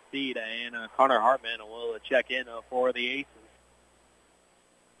take his seat, and Connor Hartman will check in for the Aces.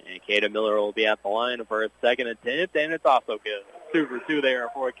 And Caden Miller will be at the line for his second attempt, and it's also good. 2 for 2 there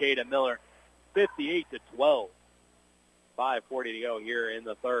for Caden Miller, 58-12. 5:40 to go here in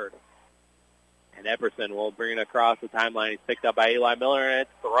the third. And Epperson will bring it across the timeline. He's picked up by Eli Miller, and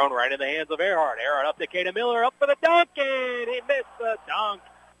it's thrown right in the hands of Earhart. Earhart up to Caden Miller, up for the dunk, and he missed the dunk.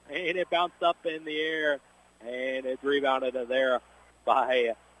 And it bounced up in the air, and it's rebounded there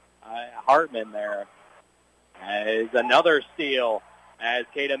by Hartman there. As another steal as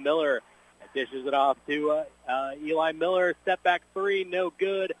Caden Miller dishes it off to Eli Miller. Step back three, no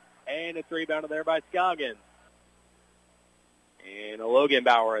good, and it's rebounded there by Scoggins. And Logan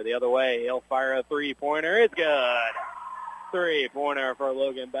Bauer the other way. He'll fire a three-pointer. It's good. Three-pointer for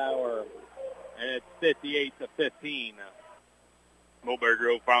Logan Bauer. And it's 58-15. Mulberry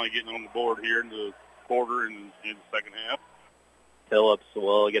Grove finally getting on the board here in the quarter and in the second half. Phillips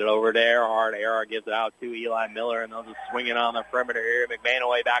will get it over to Earhart. Earhart gives it out to Eli Miller, and they'll just swing it on the perimeter here.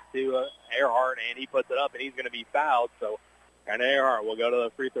 McManaway back to Earhart, and he puts it up, and he's going to be fouled. So kind of Earhart will go to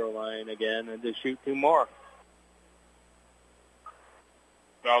the free throw line again and just shoot two more.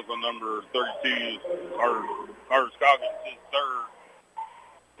 Fouls on number 32, Carter Scoggins, his third,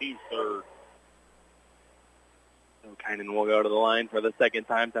 team's third. So Kynan will go to the line for the second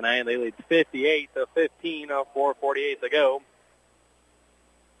time tonight. They lead 58-15, 4:48 to go.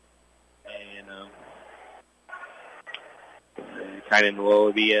 And Kynan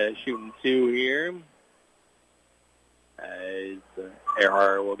will be shooting 2 here. As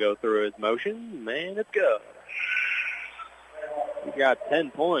Earhart will go through his motion, and it's good. He got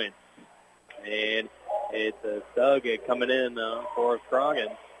 10 points. And it's Stug coming in for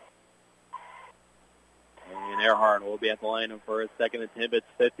Scroggins. And Earhart will be at the line for his second attempt. It's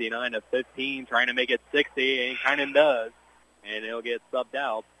 59-15, trying to make it 60, and Kynan does. And he'll get subbed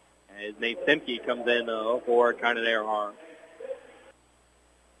out as Nate Simke comes in for Kynan Earhart.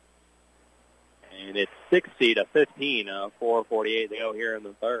 And it's 60-15, 4:48 to go here in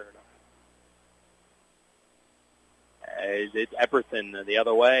the third. As it's Epperson the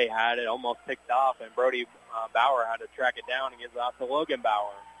other way, had it almost picked off, and Brody Bauer had to track it down and gives it off to Logan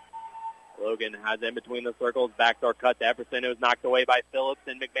Bauer. Logan has in between the circles, backdoor cut to Epperson. It was knocked away by Phillips,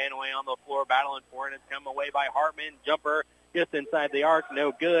 and McManaway on the floor battling for it. It's come away by Hartman. Jumper just inside the arc,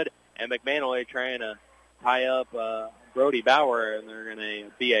 no good. And McManaway trying to tie up Brody Bauer, and they're going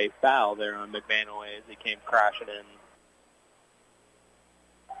to be a foul there on McManaway as he came crashing in.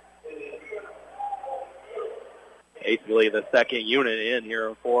 Basically the second unit in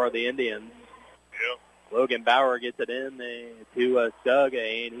here for the Indians. Yep. Logan Bauer gets it in to Stug,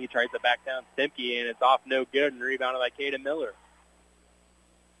 and he tries to back down Stimke, and it's off no good, and rebounded by Caden Miller.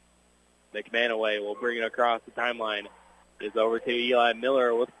 McManaway will bring it across the timeline. It's over to Eli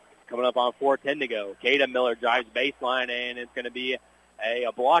Miller with coming up on 4:10 to go. Caden Miller drives baseline, and it's going to be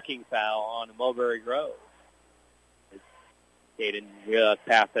a blocking foul on Mulberry Grove. Caden just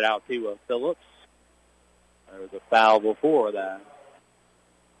passed it out to Phillips. There was a foul before that.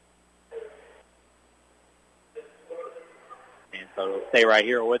 And so it'll stay right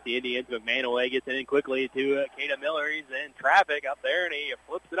here with the Indians. McManaway gets it in quickly to Caden Miller. He's in traffic up there, and he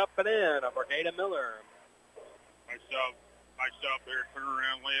flips it up and in for Caden Miller. Nice job there,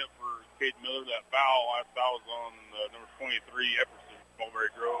 turnaround layup for Caden Miller. That foul was on number 23, Epperson, Mulberry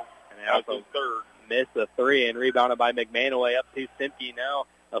Grove. And they also missed the three, and rebounded by McManaway up to Simke now.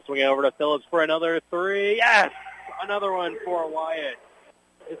 They'll swing it over to Phillips for another three. Yes! Another one for Wyatt.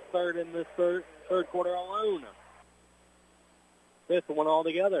 His third in this third quarter alone. Fifth one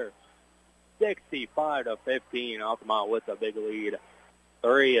altogether. 65-15. Altamont with a big lead.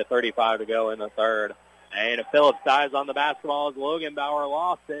 3:35 to go in the third. And Phillips dives on the basketball as Logan Bauer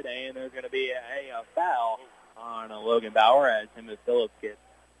lost it, and there's going to be a foul on Logan Bauer as him and Phillips get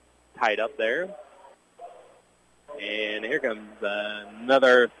tied up there. And here comes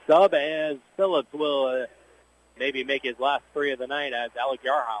another sub as Phillips will maybe make his last three of the night as Alec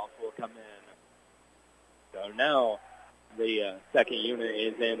Yarhouse will come in. So now the second unit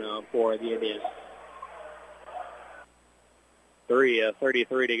is in for the Indians.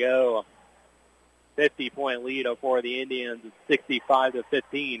 3:33 to go. 50-point lead for the Indians. It's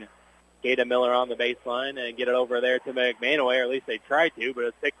 65-15. Caden Miller on the baseline and get it over there to McManaway, or at least they tried to, but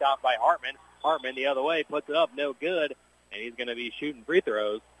it's picked off by Hartman. Hartman the other way, puts it up, no good, and he's going to be shooting free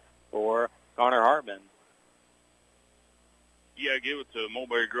throws for Connor Hartman. Yeah, give it to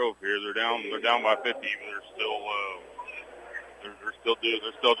Mulberry Grove here. They're down by 50, but they're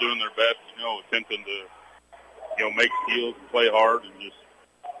still doing their best, attempting to, make steals and play hard and just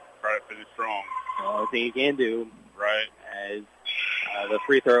try to finish strong. All I think he can do. Right. As the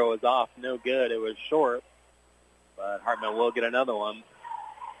free throw was off, no good. It was short, but Hartman will get another one.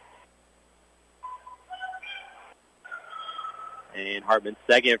 And Hartman's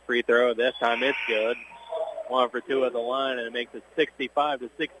second free throw, this time it's good. 1 for 2 at the line, and it makes it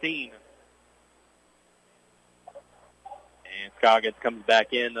 65-16. And Scoggins comes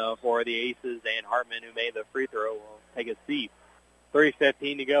back in for the Aces, and Hartman, who made the free throw, will take a seat.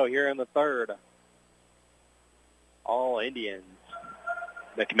 3:15 to go here in the third. All Indians.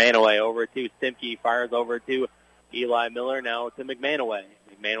 McManaway over to Stimke, fires over to Eli Miller, now to McManaway.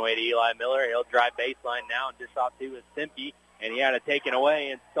 McManaway to Eli Miller. He'll drive baseline now and dish off to Stimke, and he had it taken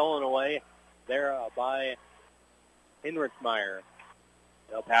away and stolen away there by Hinrichsmeyer.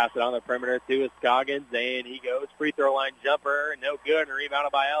 They'll pass it on the perimeter to Scoggins, and he goes free throw line jumper, no good, and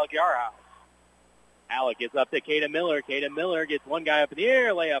rebounded by Alec Yarhouse. Alec gets up to Caden Miller. Caden Miller gets one guy up in the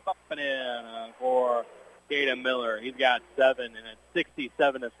air, layup up and in for Caden Miller. He's got 7, and it's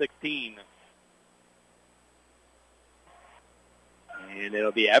 67-16. And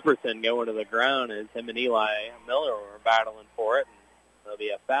it'll be Epperson going to the ground as him and Eli Miller were battling for it. And there'll be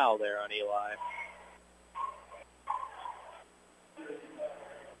a foul there on Eli.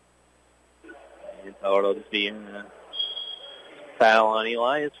 And so it'll just be a foul on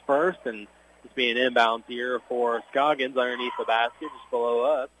Eli. His first, and just be an inbound here for Scoggins underneath the basket, just below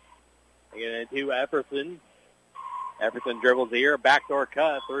us. Again, to Epperson. Epperson dribbles here, backdoor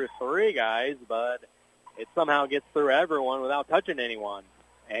cut through 3 guys, but it somehow gets through everyone without touching anyone.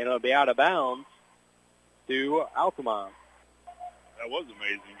 And it'll be out of bounds to Altamont. That was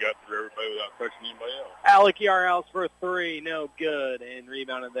amazing. Got through everybody without touching anybody else. Alec Yarhouse for three, no good. And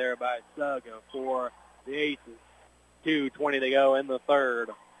rebounded there by Sugg for the Aces. 2:20 to go in the third.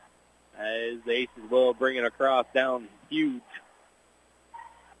 As the Aces will bring it across down huge.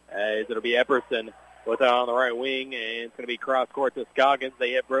 As it'll be Epperson with it on the right wing, and it's going to be cross court to Scoggins.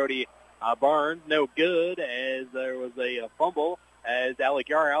 They hit Brody Barnes, no good, as there was a fumble. As Alec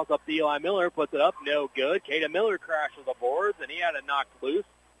Yarhouse up to Eli Miller, puts it up, no good. Caden Miller crashes the boards, and he had it knocked loose.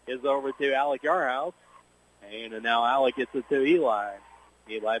 Is over to Alec Yarhouse, and now Alec gets it to Eli.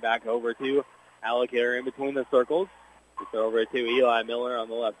 Eli back over to Alec here in between the circles. It's over to Eli Miller on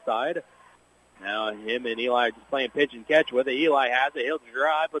the left side. Now him and Eli are just playing pitch and catch with it. Eli has it. He'll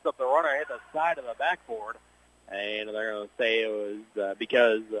drive, puts up the runner, hit the side of the backboard. And they're going to say it was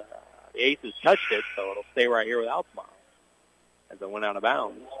because the Aces touched it, so it'll stay right here with Altamont as it went out of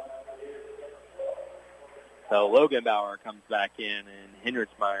bounds. So Logan Bauer comes back in, and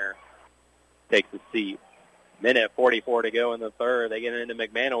Hendricksmeyer takes a seat. Minute 44 to go in the third. They get into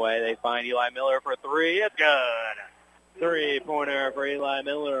McManaway. They find Eli Miller for three. It's good. Three-pointer for Eli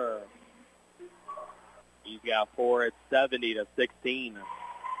Miller. He's got four. It's 70-16.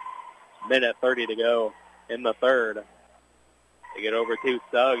 Minute 30 to go in the third. They get over to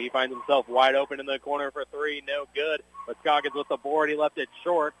Sugg. He finds himself wide open in the corner for three. No good. But Scoggins with the board. He left it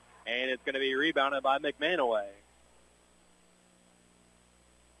short, and it's going to be rebounded by McManaway.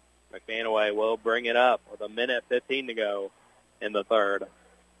 McManaway will bring it up with a minute 15 to go in the third.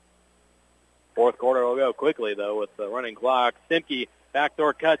 Fourth quarter will go quickly, though, with the running clock. Stimke,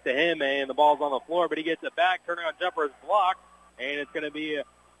 backdoor cut to him, and the ball's on the floor, but he gets it back. Turnaround jumper is blocked, and it's going to be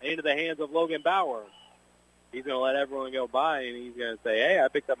into the hands of Logan Bauer. He's going to let everyone go by, and he's going to say, hey, I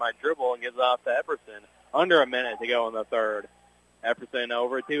picked up my dribble, and gives it off to Epperson. Under a minute to go in the third. Epperson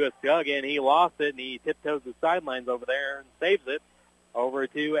over to a Scoggin. He lost it, and he tiptoes the sidelines over there and saves it. Over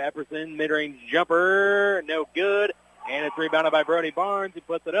to Epperson, mid-range jumper, no good. And it's rebounded by Brody Barnes, who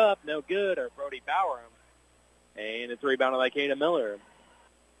puts it up, no good, or Brody Bauer. And it's rebounded by Caden Miller.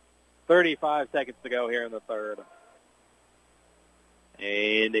 35 seconds to go here in the third.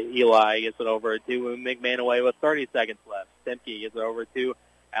 And Eli gets it over to McManaway with 30 seconds left. Stemke gets it over to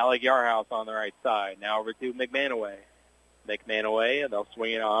Alec Yarhouse on the right side. Now over to McManaway. McManaway, and they'll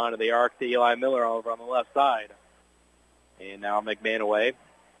swing it on to the arc to Eli Miller over on the left side. And now McManaway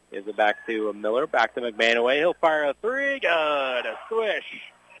gives it back to Miller. Back to McManaway. He'll fire a three. Good. A swish.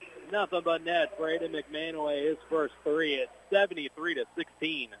 Nothing but net for Aiden McManaway. His first three at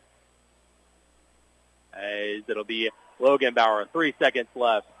 73-16. As it'll be Logan Bauer. 3 seconds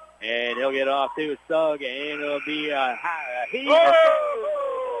left. And he'll get off to Sugg. And it'll be a heat.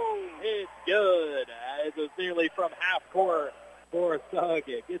 It's good. As it's nearly from half court for Sugg.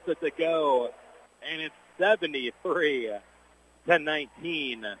 It gets it to go. And it's 73-19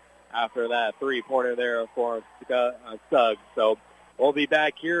 after that three-pointer there for Sugg. So we'll be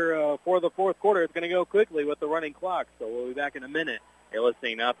back here for the fourth quarter. It's going to go quickly with the running clock, so we'll be back in a minute. You're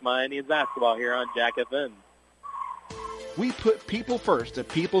listening to Altamont Indians basketball here on Jack FM. We put people first at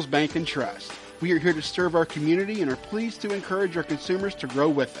People's Bank and Trust. We are here to serve our community and are pleased to encourage our consumers to grow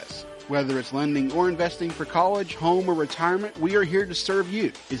with us. Whether it's lending or investing for college, home, or retirement, we are here to serve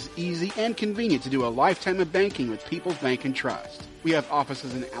you. It's easy and convenient to do a lifetime of banking with People's Bank and Trust. We have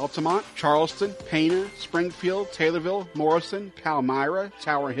offices in Altamont, Charleston, Pana, Springfield, Taylorville, Morrison, Palmyra,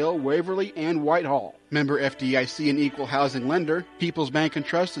 Tower Hill, Waverly, and Whitehall. Member FDIC and equal housing lender, People's Bank and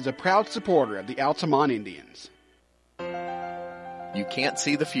Trust is a proud supporter of the Altamont Indians. You can't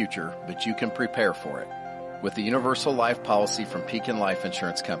see the future, but you can prepare for it. With the Universal Life Policy from Pekin Life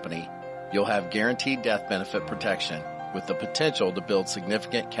Insurance Company, you'll have guaranteed death benefit protection with the potential to build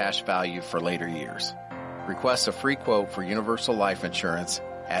significant cash value for later years. Request a free quote for Universal Life Insurance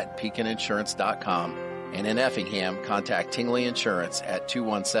at PekinInsurance.com, and in Effingham, contact Tingley Insurance at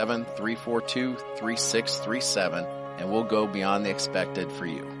 217-342-3637, and we'll go beyond the expected for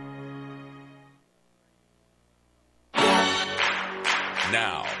you.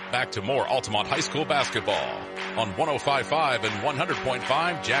 Now, back to more Altamont High School basketball on 105.5 and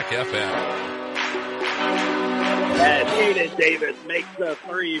 100.5 Jack FM. As Aiden Davis makes the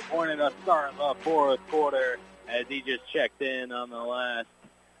three-pointer to start the fourth quarter as he just checked in on the last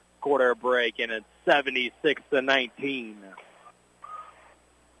quarter break, and it's 76-19.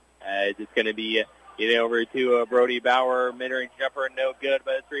 As it's going to be getting over to Brody Bauer, mid-range jumper, no good,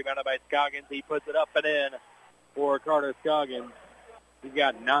 but it's rebounded by Scoggins. He puts it up and in for Carter Scoggins. He's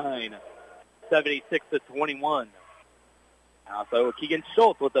got 9, 76-21. So Keegan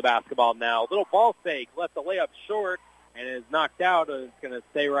Schultz with the basketball now. Little ball fake, left the layup short, and is knocked out. And it's going to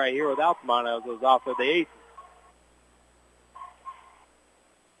stay right here with Altamont as it was off of the Aces.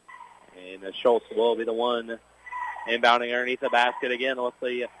 And Schultz will be the one inbounding underneath the basket again with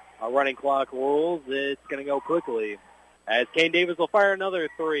the running clock rules. It's going to go quickly. As Kane Davis will fire another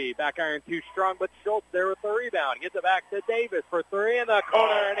three. Back iron too strong, but Schultz there with the rebound. Gets it back to Davis for three in the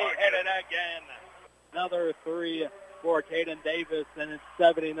corner, and he hit it again. Another three for Caden Davis, and it's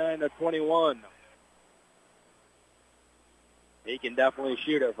 79-21. He can definitely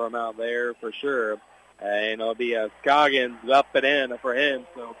shoot it from out there for sure. And it'll be Scoggins up and in for him.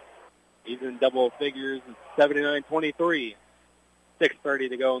 So he's in double figures. It's 79-23. 6:30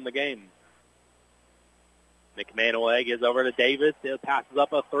 to go in the game. McManaway gives over to Davis. He passes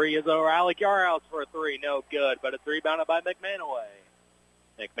up a three. Is over Alec Yarhouse for a three. No good, but it's rebounded by McManaway.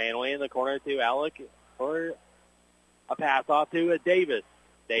 McManaway in the corner to Alec for a pass off to Davis.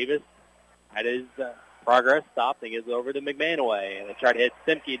 Davis had his progress stopped and gives it over to McManaway. And they try to hit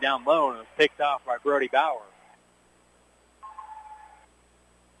Simke down low, and it was picked off by Brody Bauer.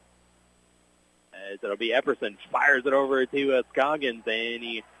 As it'll be Epperson. Fires it over to Scoggins, and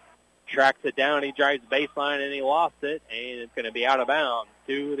he tracks it down. He drives baseline, and he lost it, and it's going to be out of bounds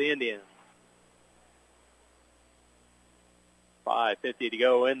to the Indians. 5:50 to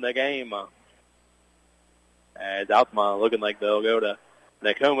go in the game. As Altamont looking like they'll go to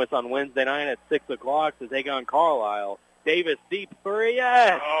Nokomis on Wednesday night at 6 o'clock to take on Carlisle. Davis deep three,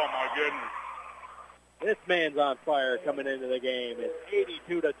 yes! Oh, my goodness. This man's on fire coming into the game. It's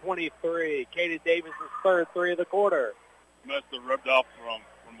 82-23. Katie Davis' third three of the quarter. Must have rubbed off from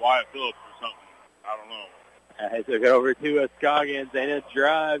Wyatt Phillips or something. I don't know. As they go over to Scoggins, and it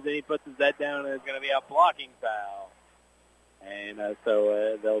drives, and he puts his head down, and it's going to be a blocking foul. And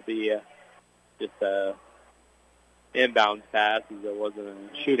so there'll be just a inbounds pass, as it wasn't a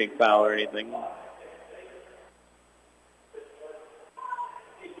shooting foul or anything.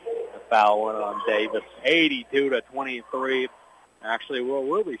 Foul went on Davis. 82-23. Actually,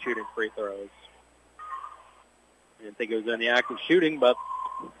 we'll be shooting free throws. Didn't think it was in the act of shooting, but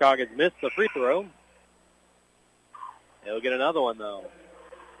Scoggins missed the free throw. He'll get another one, though.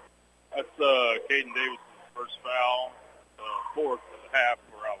 That's Caden Davis' first foul, fourth of the half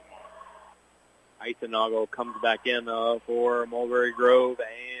for Altamont. Eisenagel comes back in for Mulberry Grove,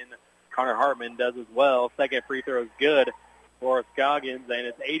 and Connor Hartman does as well. Second free throw is good for Scoggins, and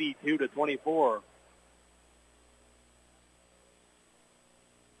it's 82-24.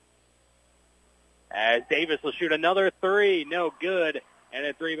 As Davis will shoot another three, no good, and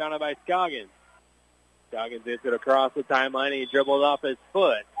it's rebounded by Scoggins. Scoggins hits it across the timeline, and he dribbles off his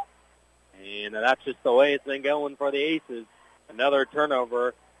foot. And that's just the way it's been going for the Aces. Another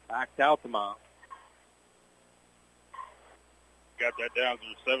turnover back to Altamont. Got that down to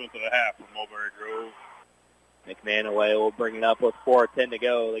the seventh of the half for Mulberry Grove. McManaway will bring it up with 4:10 to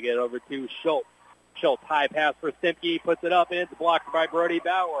go. They get over to Schultz. Schultz, high pass for Stimke, puts it up, and it's blocked by Brody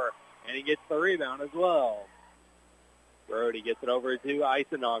Bauer. And he gets the rebound as well. Brody gets it over to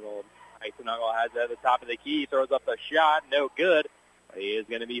Eisenagel. Eisenagel has it at the top of the key, throws up the shot, no good. He is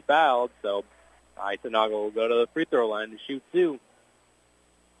going to be fouled, so Eisenagel will go to the free throw line to shoot two.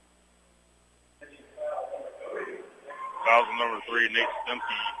 Foul number 3, Nate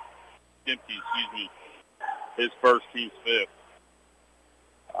Stimke, his first, team's fifth.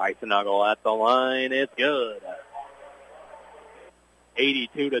 Eisenagel at the line, it's good.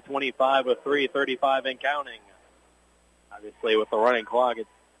 82-25 with 3:35 and counting. Obviously, with the running clock, it's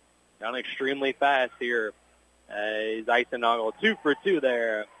gone extremely fast here. Is Eisenagel 2 for 2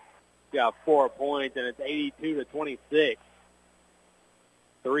 there. He's got 4 points, and it's 82-26.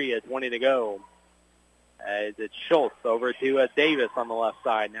 3:20 to go. As it's Schultz over to Davis on the left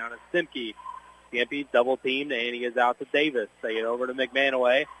side. Now to Stimke. Stimke double teamed, and he gets out to Davis. They get over to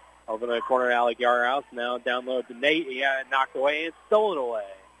McManaway. Over in the corner, Alec Yarhouse. Now down low to Nate. He got it knocked away and stolen away.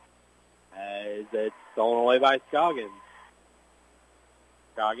 As it's stolen away by Scoggins.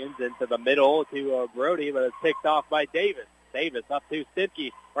 Scoggins into the middle to Brody, but it's picked off by Davis. Davis up to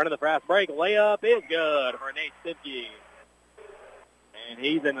Stimke. Running the fast break. Layup is good for Nate Stimke. And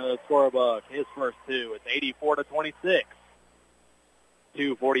he's into the scorebook. His first two. It's 84-26.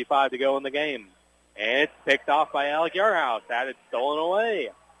 2:45 to go in the game. And it's picked off by Alec Yarhouse. Had it stolen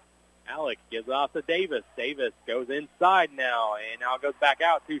away. Alec gives off to Davis. Davis goes inside now, and now goes back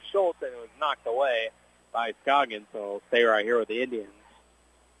out to Schultz, and it was knocked away by Scoggins, so it'll stay right here with the Indians.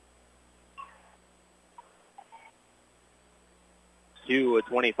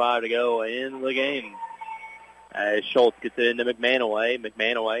 2:25 to go in the game. As Schultz gets it into McManaway.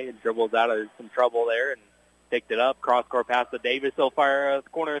 McManaway dribbles out of some trouble there and picked it up. Cross-court pass to Davis. He'll fire a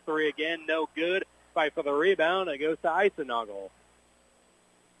corner three again. No good. Fight for the rebound. It goes to Eisenagel.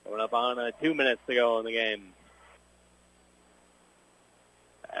 Coming up on 2 minutes to go in the game.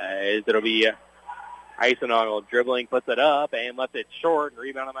 It'll be Eisenagel dribbling, puts it up, and left it short.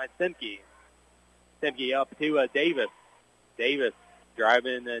 Rebounded by Simke. Simke up to Davis. Davis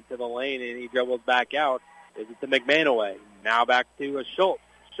driving into the lane, and he dribbles back out. Is it to McManaway? Now back to Schultz.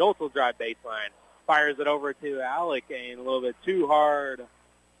 Schultz will drive baseline. Fires it over to Alec, and a little bit too hard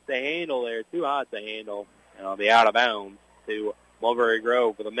to handle there. Too hot to handle. And it'll be out of bounds to Mulberry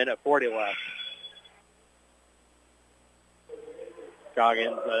Grove with 1:40 left.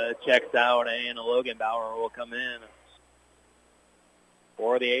 Goggins checks out, and Logan Bauer will come in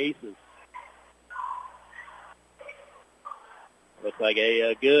for the Aces. Looks like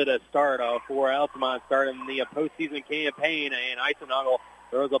a good start for Altamont starting the postseason campaign, and Eisenagel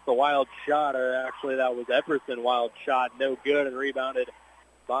throws up the wild shot, or actually that was Epperson wild shot, no good, and rebounded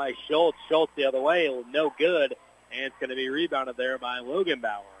by Schultz. Schultz the other way, no good, and it's going to be rebounded there by Logan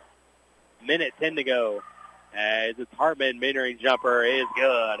Bauer. 1:10 to go. As it's Hartman, mid-range jumper is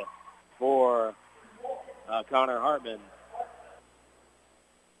good for Connor Hartman.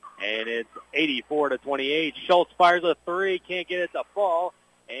 And it's 84-28. Schultz fires a three, can't get it to fall.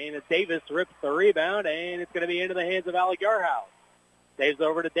 And Davis rips the rebound, and it's going to be into the hands of Alec Yarhouse. Saves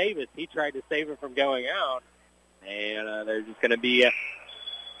over to Davis. He tried to save it from going out. And there's just going to be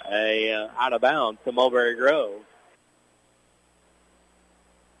a out of bounds to Mulberry Grove.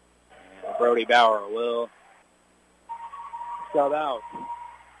 And Brody Bauer will sub out.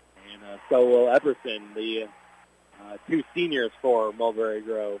 And so will Epperson, the two seniors for Mulberry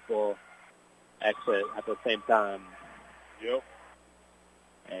Grove will exit at the same time. Yep.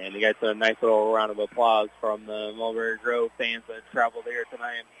 And you guys a nice little round of applause from the Mulberry Grove fans that traveled here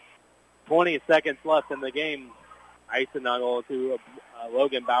tonight. 20 seconds left in the game. Eisenagel to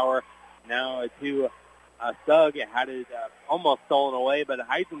Logan Bauer. Now to Sugg. Had it almost stolen away, but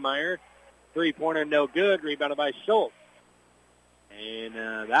Heisenmeyer, three-pointer no good, rebounded by Schultz. And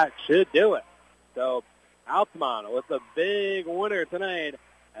that should do it. So Altamont with a big winner tonight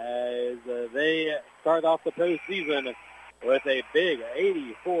as they start off the postseason with a big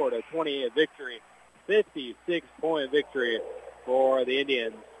 84-28 victory, 56-point victory for the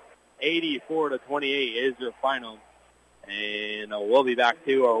Indians. 84-28 is your final. And we'll be back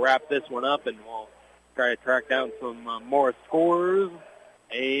to wrap this one up, and we'll try to track down some more scores,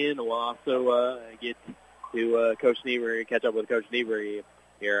 and we'll also get to Coach Niebury, catch up with Coach Niebury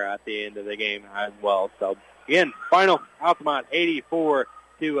here at the end of the game as well. So, again, final Altamont 84-28.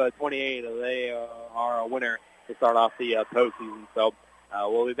 They are a winner to start off the postseason. So,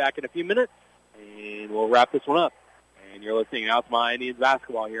 we'll be back in a few minutes, and we'll wrap this one up. And you're listening to Altamont Indians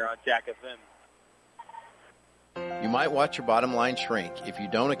basketball here on Jack FM. You might watch your bottom line shrink if you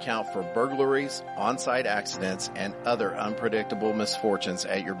don't account for burglaries, on-site accidents, and other unpredictable misfortunes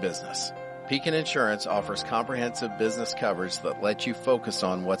at your business. Pekin Insurance offers comprehensive business coverage that lets you focus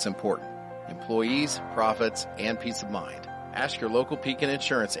on what's important: employees, profits, and peace of mind. Ask your local Pekin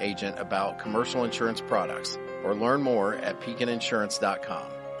Insurance agent about commercial insurance products or learn more at PekinInsurance.com.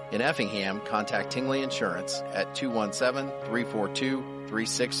 In Effingham, contact Tingley Insurance at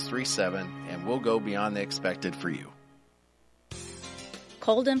 217-342-3637 and we'll go beyond the expected for you.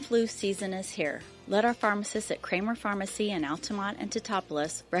 Cold and flu season is here. Let our pharmacists at Kramer Pharmacy in Altamont and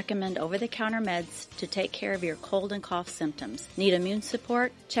Teutopolis recommend over-the-counter meds to take care of your cold and cough symptoms. Need immune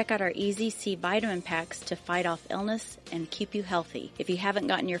support? Check out our Easy C vitamin packs to fight off illness and keep you healthy. If you haven't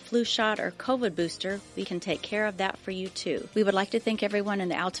gotten your flu shot or COVID booster, we can take care of that for you too. We would like to thank everyone in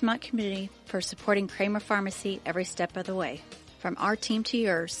the Altamont community for supporting Kramer Pharmacy every step of the way. From our team to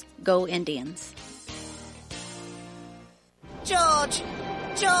yours, go Indians. George!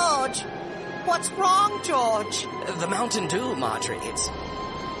 George! What's wrong, George? The Mountain Dew, Marjorie.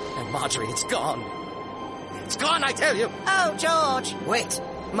 Marjorie, it's gone. It's gone, I tell you. Oh, George. Wait,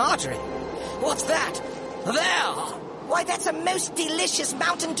 Marjorie. What's that? There! Why, that's a most delicious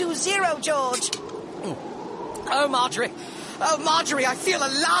Mountain Dew Zero, George. Oh, Marjorie. Oh, Marjorie, I feel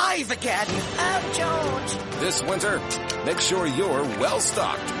alive again. Oh, George. This winter, make sure you're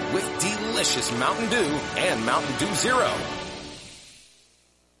well-stocked with delicious Mountain Dew and Mountain Dew Zero.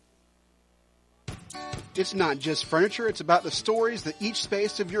 It's not just furniture, it's about the stories that each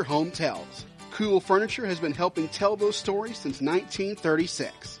space of your home tells. Cool Furniture has been helping tell those stories since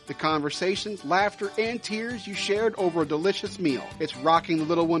 1936. The conversations, laughter, and tears you shared over a delicious meal. It's rocking the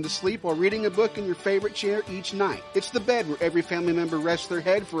little one to sleep while reading a book in your favorite chair each night. It's the bed where every family member rests their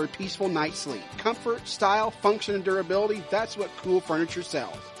head for a peaceful night's sleep. Comfort, style, function, and durability, that's what Cool Furniture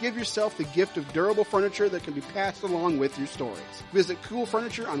sells. Give yourself the gift of durable furniture that can be passed along with your stories. Visit Cool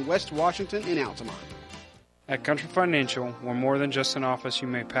Furniture on West Washington in Altamont. At Country Financial, we're more than just an office you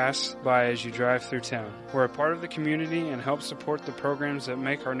may pass by as you drive through town. We're a part of the community and help support the programs that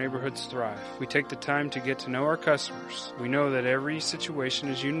make our neighborhoods thrive. We take the time to get to know our customers. We know that every situation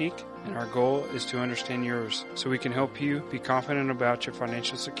is unique, and our goal is to understand yours so we can help you be confident about your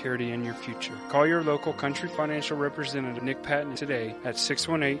financial security and your future. Call your local Country Financial representative, Nick Patton, today at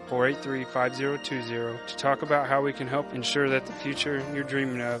 618-483-5020 to talk about how we can help ensure that the future you're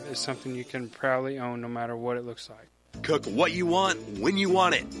dreaming of is something you can proudly own no matter what it looks like. Cook what you want, when you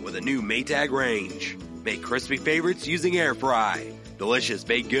want it, with a new Maytag range. Make crispy favorites using air fry. Delicious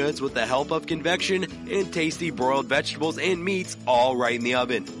baked goods with the help of convection, and tasty broiled vegetables and meats all right in the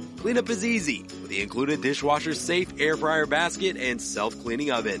oven. Cleanup is easy with the included dishwasher-safe air fryer basket and self-cleaning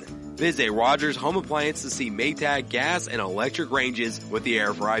oven. Visit Rogers Home Appliance to see Maytag gas and electric ranges with the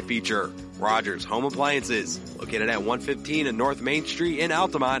air fry feature. Rogers Home Appliances, located at 115 in North Main Street in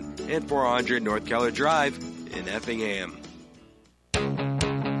Altamont and 400 North Keller Drive in Effingham.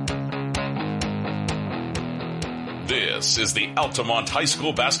 This is the Altamont High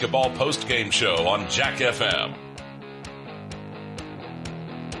School basketball post-game show on Jack FM.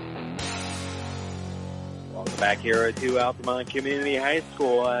 Welcome back here to Altamont Community High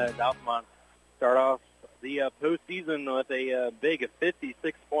School. Altamont start off the postseason with a big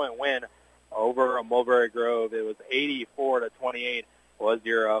 56-point win over Mulberry Grove. It was 84-28 was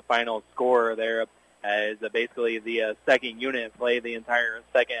your final score there, as basically the second unit played the entire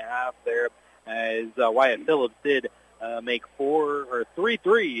second half there, as Wyatt Phillips did make three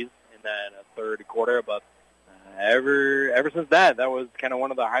threes in that third quarter. But ever since that was kind of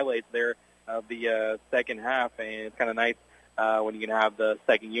one of the highlights there of the second half, and it's kind of nice when you can have the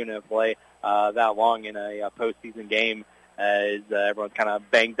second unit play that long in a postseason game, as everyone's kind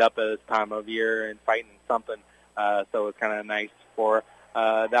of banged up at this time of year and fighting something. So it's kind of nice for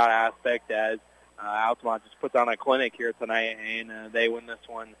that aspect, as Altamont just puts on a clinic here tonight, and they win this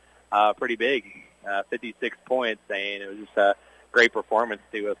one pretty big, 56 points, and it was just a great performance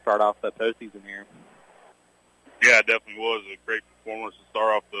to start off the postseason here. Yeah, it definitely was a great performance to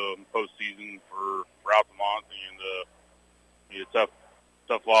start off the postseason for Altamont, and a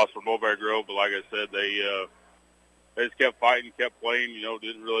tough loss for Mulberry Grove. But like I said, they just kept fighting, kept playing.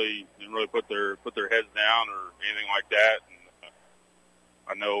 Didn't really put their heads down or anything like that. And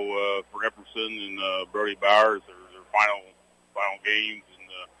I know for Epperson and Brody Bowers, their final games, and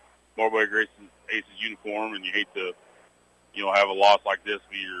Mulberry Grace's Aces uniform, and you hate to have a loss like this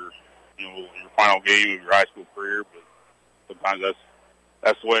be your final game of your high school career, but sometimes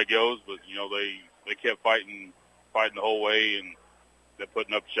that's the way it goes. But they kept fighting the whole way, and they're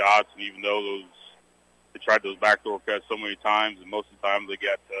putting up shots. And even though they tried those backdoor cuts so many times, and most of the time they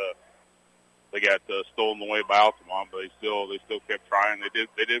got stolen away by Altamont, but they still kept trying. They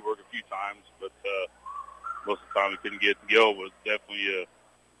did work a few times, but most of the time they couldn't get it to go. But definitely a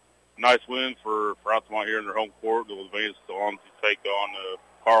nice win for Altamont here in their home court. They'll advance on to take on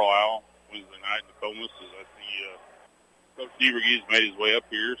Carlisle Wednesday night in Nokomis. As I see Coach DeVerghese made his way up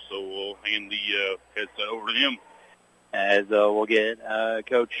here, so we'll hand the headset over to him. As we'll get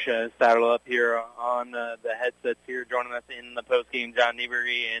Coach Saddle up here on the headsets here, joining us in the postgame, John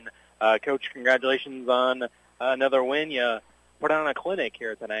DeVerghese. And Coach, congratulations on another win. You put on a clinic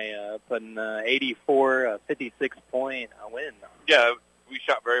here tonight, putting 84, 56-point win. Yeah, we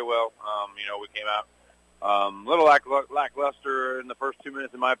shot very well. We came out a little lackluster in the first 2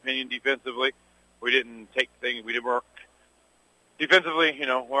 minutes, in my opinion, defensively. We didn't take things. We did work defensively,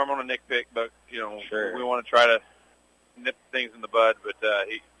 where I'm on a nitpick, but, Sure. We want to try to nip things in the bud. But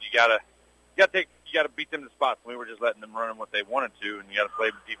you gotta beat them to spots. We were just letting them run what they wanted to, and you got to play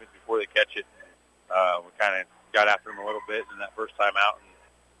defense before they catch it. We kind of got after them a little bit in that first time out, and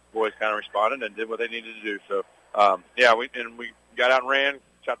boys kind of responded and did what they needed to do. So, we got out and ran,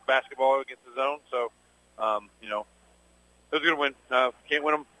 shot the basketball against the zone. So, it was a good win. Can't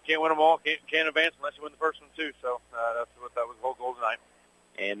win them all. Can't advance unless you win the first one too. So that was the whole goal tonight.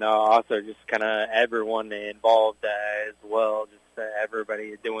 And also just kind of everyone involved as well. Just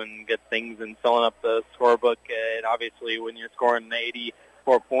everybody doing good things and filling up the scorebook. And obviously, when you're scoring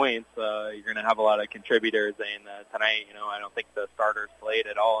 84 points, you're going to have a lot of contributors. And tonight, I don't think the starters played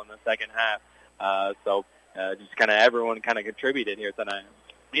at all in the second half. So just kind of everyone kind of contributed here tonight.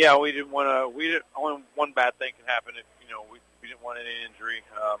 Yeah, we didn't want to. Only one bad thing can happen if we didn't want any injury.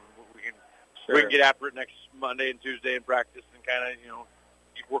 We can get after it next Monday and Tuesday in practice and kind of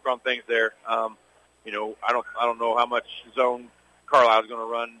work on things there. I don't know how much zone Carlisle's going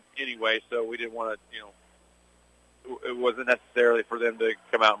to run anyway, so we didn't want to. It wasn't necessarily for them to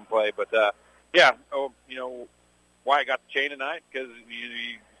come out and play, but Wyatt got the chain tonight because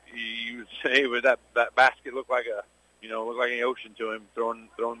he was that basket looked like an ocean to him throwing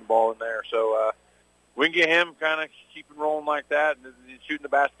the ball in there. So we can get him kind of keeping rolling like that and shooting the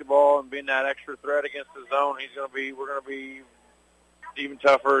basketball and being that extra threat against the zone. We're going to be even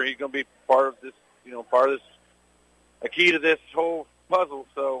tougher. He's going to be part of this, a key to this whole puzzle.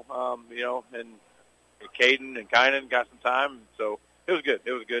 So, and Caden and Kynan got some time. So it was good.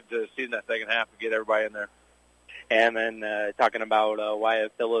 It was good to see in that second half and get everybody in there. And then talking about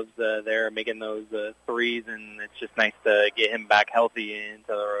Wyatt Phillips there making those threes, and it's just nice to get him back healthy into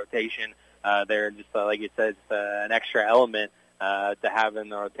the rotation there. Just like you said, it's an extra element to have in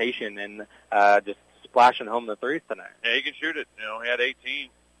the rotation, and just splashing home the threes tonight. Yeah, he can shoot it. He had 18.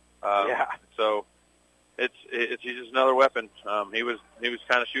 So he's just another weapon. He was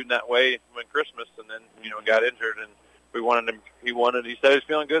kind of shooting that way when Christmas, and then got injured, and we wanted him. He said he was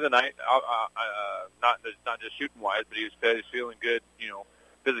feeling good tonight. Not just shooting wise, but he was feeling good.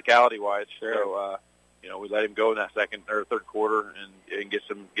 Physicality wise. Sure. So we let him go in that second or third quarter and get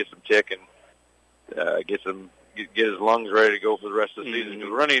some tick and get his lungs ready to go for the rest of the season. Because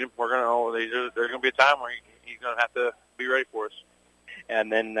we're gonna need him. There's gonna be a time where he's gonna have to be ready for us.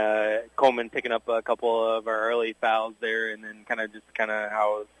 And then Coleman picking up a couple of our early fouls there, and then kind of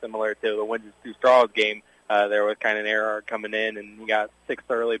how it was similar to the Windsor Two Straws game. There was kind of an error coming in, and he got 6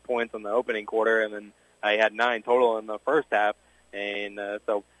 early points in the opening quarter, and then he had 9 total in the first half. And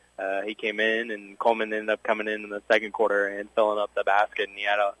so he came in, and Coleman ended up coming in the second quarter and filling up the basket, and he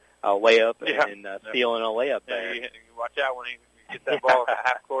had a layup and stealing a layup there. Yeah, watch out when he gets that ball at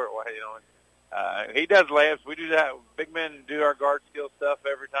half court. He does layups. We do that. Big men do our guard skill stuff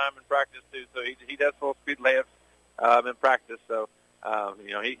every time in practice too. So he does full speed layups in practice. So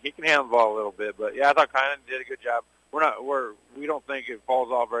he can handle the ball a little bit. But yeah, I thought Kynan did a good job. We don't think it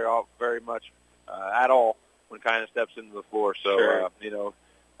falls off very much at all when Kynan steps into the floor. So sure.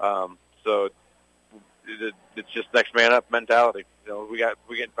 So it's just next man up mentality. We get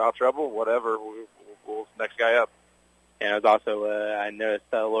in foul trouble, whatever. We'll next guy up. And it was also, I noticed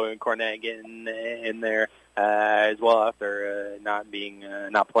Logan Cornett getting in there as well after not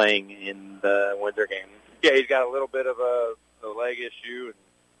playing in the Windsor game. Yeah, he's got a little bit of a leg issue,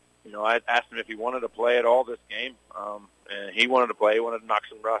 and I asked him if he wanted to play at all this game, and he wanted to play. He wanted to knock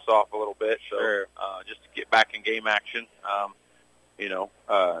some rust off a little bit, so sure. Just to get back in game action.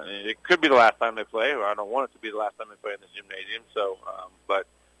 It could be the last time they play. I don't want it to be the last time they play in this gymnasium. So, but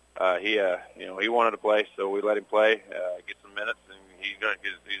he wanted to play, so we let him play, get some minutes, and he's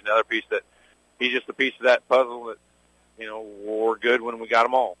another piece that he's just a piece of that puzzle that we're good when we got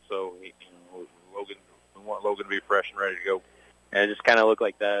them all. So we want Logan to be fresh and ready to go. And it just kind of looked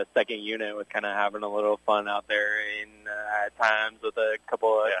like the second unit was kind of having a little fun out there at times with a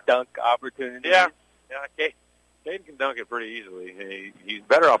couple of dunk opportunities. Yeah. Caden can dunk it pretty easily. He's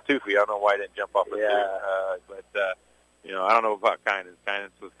better off 2 feet. I don't know why he didn't jump off the 2. But I don't know about Kynan. Kynan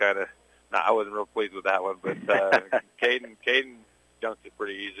was kind of I wasn't real pleased with that one. But Caden dunked it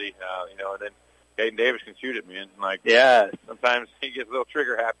pretty easy. And then Caden Davis can shoot it, man. Sometimes he gets a little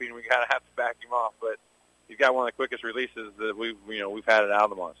trigger happy, and we kind of have to back him off. But he's got one of the quickest releases that we've had at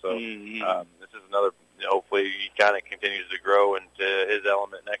Altamont. So this is another. Hopefully, he kind of continues to grow into his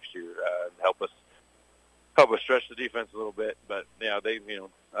element next year and help us stretch the defense a little bit. But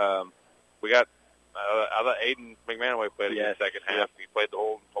we got. I thought Aiden McManaway played in the second half. He played the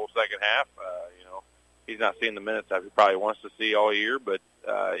whole second half. He's not seeing the minutes that he probably wants to see all year, but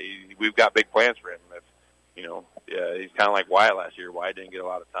we've got big plans for him. He's kind of like Wyatt last year. Wyatt didn't get a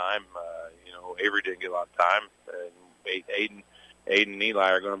lot of time. Avery didn't get a lot of time. Aiden and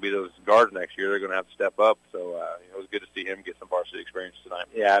Eli are going to be those guards next year. They're going to have to step up. So it was good to see him get some varsity experience tonight.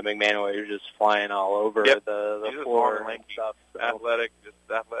 Yeah, McManaway was just flying all over the floor and lanky, stuff. So. Athletic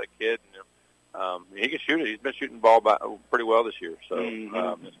kid. He can shoot it. He's been shooting the ball pretty well this year, so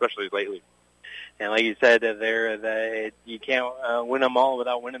especially lately. And like you said, you can't win them all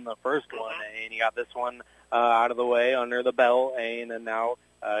without winning the first one. And you got this one out of the way under the belt, and then now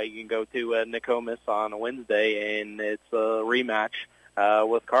you can go to Nokomis on a Wednesday, and it's a rematch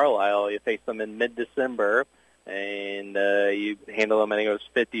with Carlisle. You face them in mid-December, and you handle them. I think it was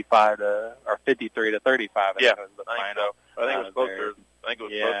 53 to 35. I think it was closer. I think it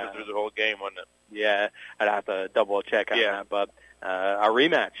was closer through the whole game, wasn't it? Yeah, I'd have to double check on that, but a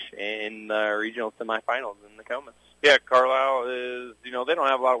rematch in the regional semifinals in the Comas. Yeah, Carlisle is, they don't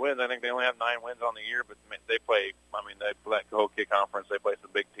have a lot of wins. I think they only have 9 wins on the year, but they play, that whole Kid Conference, they play some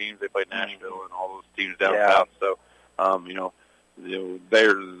big teams. They play Nashville and all those teams down south. So,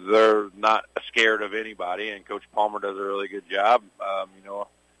 they're not scared of anybody, and Coach Palmer does a really good job.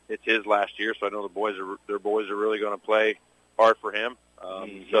 It's his last year, so I know their boys are really going to play hard for him.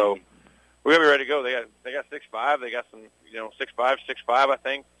 So we're going to be ready to go. They got 6'5". They got some, 6'5", I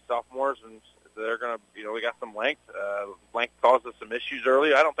think, sophomores, and they're going to, we got some length. Length caused us some issues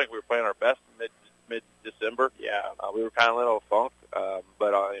early. I don't think we were playing our best mid-December. Yeah. We were kind of a little funk,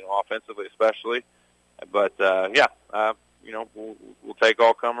 but offensively especially. But, we'll take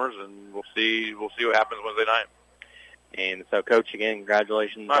all comers, and we'll see what happens Wednesday night. And so, Coach, again,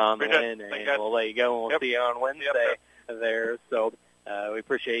 congratulations on the win, and we'll let you go, and we'll see you on Wednesday there. So we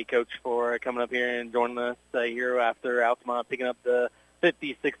appreciate you, Coach, for coming up here and joining us here after Altamont picking up the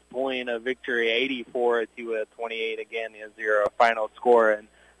 56-point victory, 84-28 again is your final score. And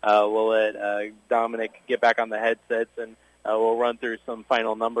we'll let Dominic get back on the headsets, and we'll run through some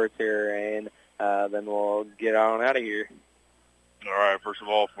final numbers here, and then we'll get on out of here. All right, first of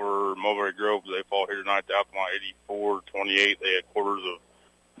all, for Mulberry Grove, they fall here tonight to Altamont 84-28. They had quarters of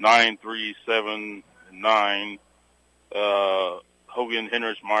 9, 3, 7, and 9. Hogan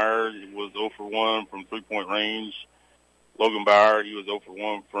Henrichmeyer was 0 for 1 from three-point range. Logan Bauer, he was 0 for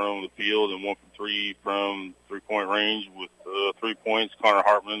 1 from the field and 1 for 3 from three-point range with 3 points. Connor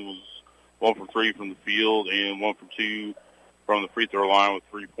Hartman was 1 for 3 from the field and 1 for 2 from the free throw line with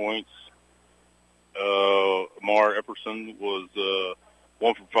 3 points. Amar Epperson was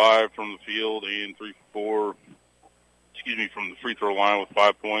 1 for 5 from the field and 3 for 4, from the free throw line with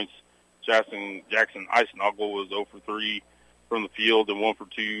 5 points. Jackson Eisnagel was 0 for 3 from the field and 0 for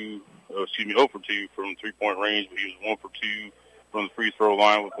 2 from three-point range, but he was 1 for 2 from the free throw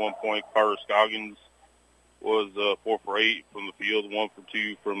line with 1 point. Carter Scoggins was 4 for 8 from the field, 1 for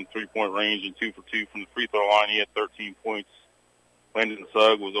 2 from three-point range, and 2 for 2 from the free throw line. He had 13 points. Landon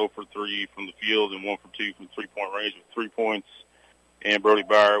Sugg was 0 for 3 from the field and 1 for 2 from three-point range with 3 points. And Brody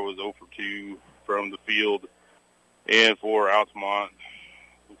Bauer was 0 for 2 from the field. And for Altamont,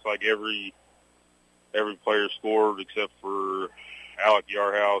 looks like every player scored except for Alec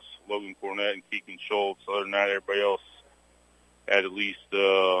Yarhouse, Logan Cornett, and Keegan Schultz. Other than that, everybody else had at least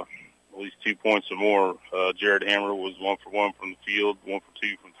 2 points or more. Jared Hammer was 1 for 1 from the field, 1 for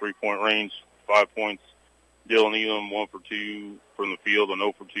 2 from three-point range, 5 points. Dylan Elam, 1 for 2 from the field and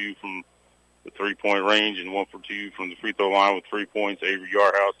 0 for 2 from the three-point range, and 1 for 2 from the free throw line with 3 points. Avery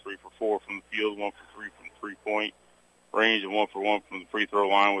Yarhouse, 3 for 4 from the field, 1 for 3 from the three-point range, and 1 for 1 from the free throw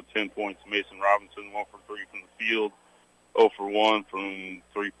line with 10 points. Mason Robinson, 1 for 3 from the field, 0 for 1 from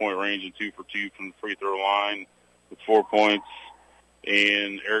three-point range, and 2 for 2 from the free throw line with 4 points.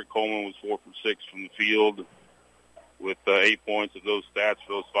 And Eric Coleman was 4 for 6 from the field with 8 points. Of those stats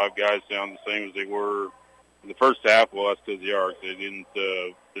for those 5 guys sound the same as they were in the first half. Well, that's because the Arcs, they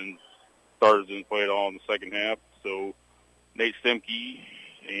starters didn't play at all in the second half. So Nate Stemke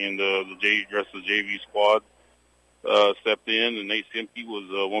and the rest of the JV squad stepped in, and Nate Stemke was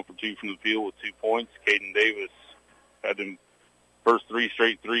 1 for 2 from the field with 2 points. Caden Davis had them first 3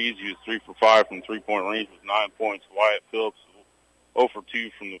 straight threes. He was 3 for 5 from three-point range with 9 points. Wyatt Phillips, 0 for 2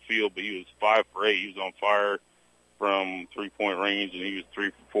 from the field, but he was 5 for 8. He was on fire from three-point range, and he was 3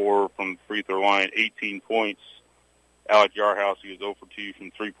 for 4 from the free throw line, 18 points. Alec Yarhouse, he was 0 for 2 from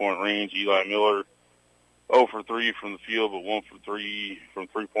three-point range. Eli Miller, 0 for 3 from the field, but 1 for 3 from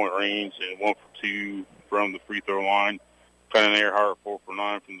three-point range, and 1 for 2 from the free throw line. Cunningham Earhart, 4 for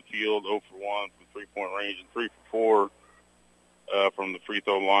 9 from the field, 0 for 1 from three-point range, and 3 for 4 from the free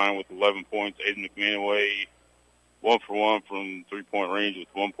throw line with 11 points. Aiden McManaway, 1 for 1 from three-point range with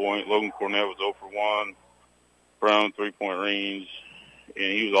 1 point. Logan Cornett was 0 for 1 from three-point range,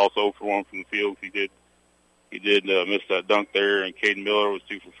 and he was also 0 for 1 from the field. He did miss that dunk there. And Caden Miller was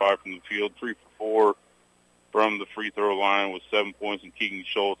 2 for 5 from the field, 3 for 4 from the free throw line with 7 points. And Keegan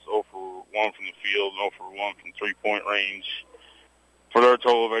Schultz 0 for 1 from the field, 0 for 1 from three-point range. For their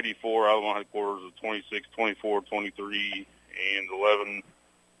total of 84, Altamont had quarters of 26, 24, 23, and 11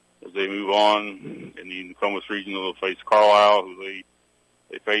 as they move on. In the Nokomis region, they'll face Carlisle, who they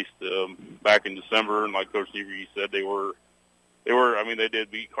faced back in December. And like Coach Nevery said, they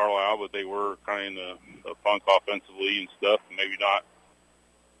did beat Carlisle, but they were kind of in a funk offensively and stuff. Maybe not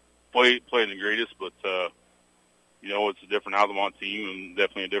played the greatest, but it's a different Altamont team and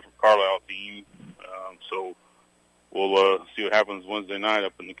definitely a different Carlisle team. So we'll see what happens Wednesday night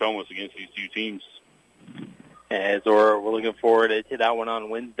up in Nokomis against these two teams. As we're looking forward to that one on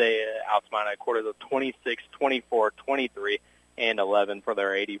Wednesday. Altamont at quarters of 26, 24, 23, and 11 for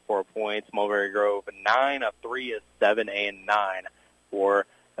their 84 points. Mulberry Grove 9 of 3 is 7 and 9 for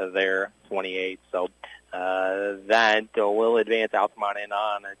their 28. So that will advance Altamont in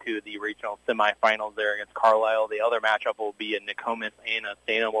on to the regional semifinals there against Carlisle. The other matchup will be in Nokomis and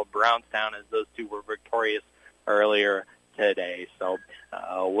Sustainable Brownstown, as those two were victorious earlier today. So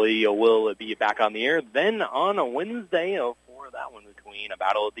we will be back on the air then on a Wednesday for that one between a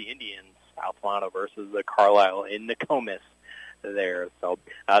battle of the Indians, Altamont versus the Carlisle in Nokomis there. So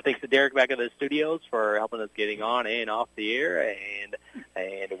thanks to Derek back at the studios for helping us getting on and off the air,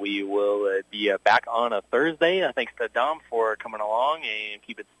 and we will be back on a Thursday. Thanks to Dom for coming along and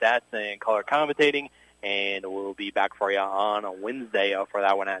keeping stats and color commentating, and we'll be back for you on a Wednesday for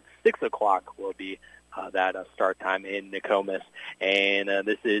that one at 6 o'clock will be that start time in Nokomis. And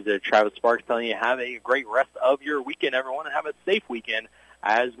this is Travis Sparks telling you have a great rest of your weekend, everyone, and have a safe weekend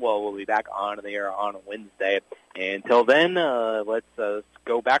as well. We'll be back on the air on Wednesday. Until then, let's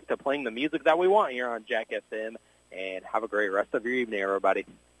go back to playing the music that we want here on Jack FM, and have a great rest of your evening, everybody.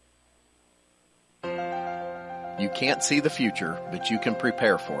 You can't see the future, but you can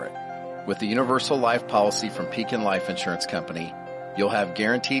prepare for it. With the Universal Life Policy from Pekin Life Insurance Company, you'll have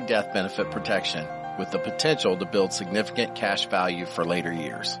guaranteed death benefit protection with the potential to build significant cash value for later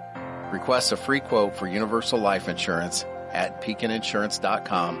years. Request a free quote for Universal Life Insurance at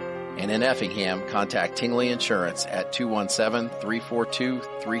PekinInsurance.com, and in Effingham, contact Tingley Insurance at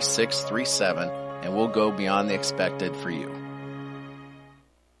 217-342-3637, and we'll go beyond the expected for you.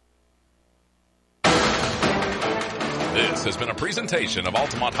 This has been a presentation of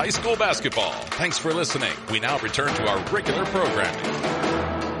Altamont High School basketball. Thanks for listening. We now return to our regular programming.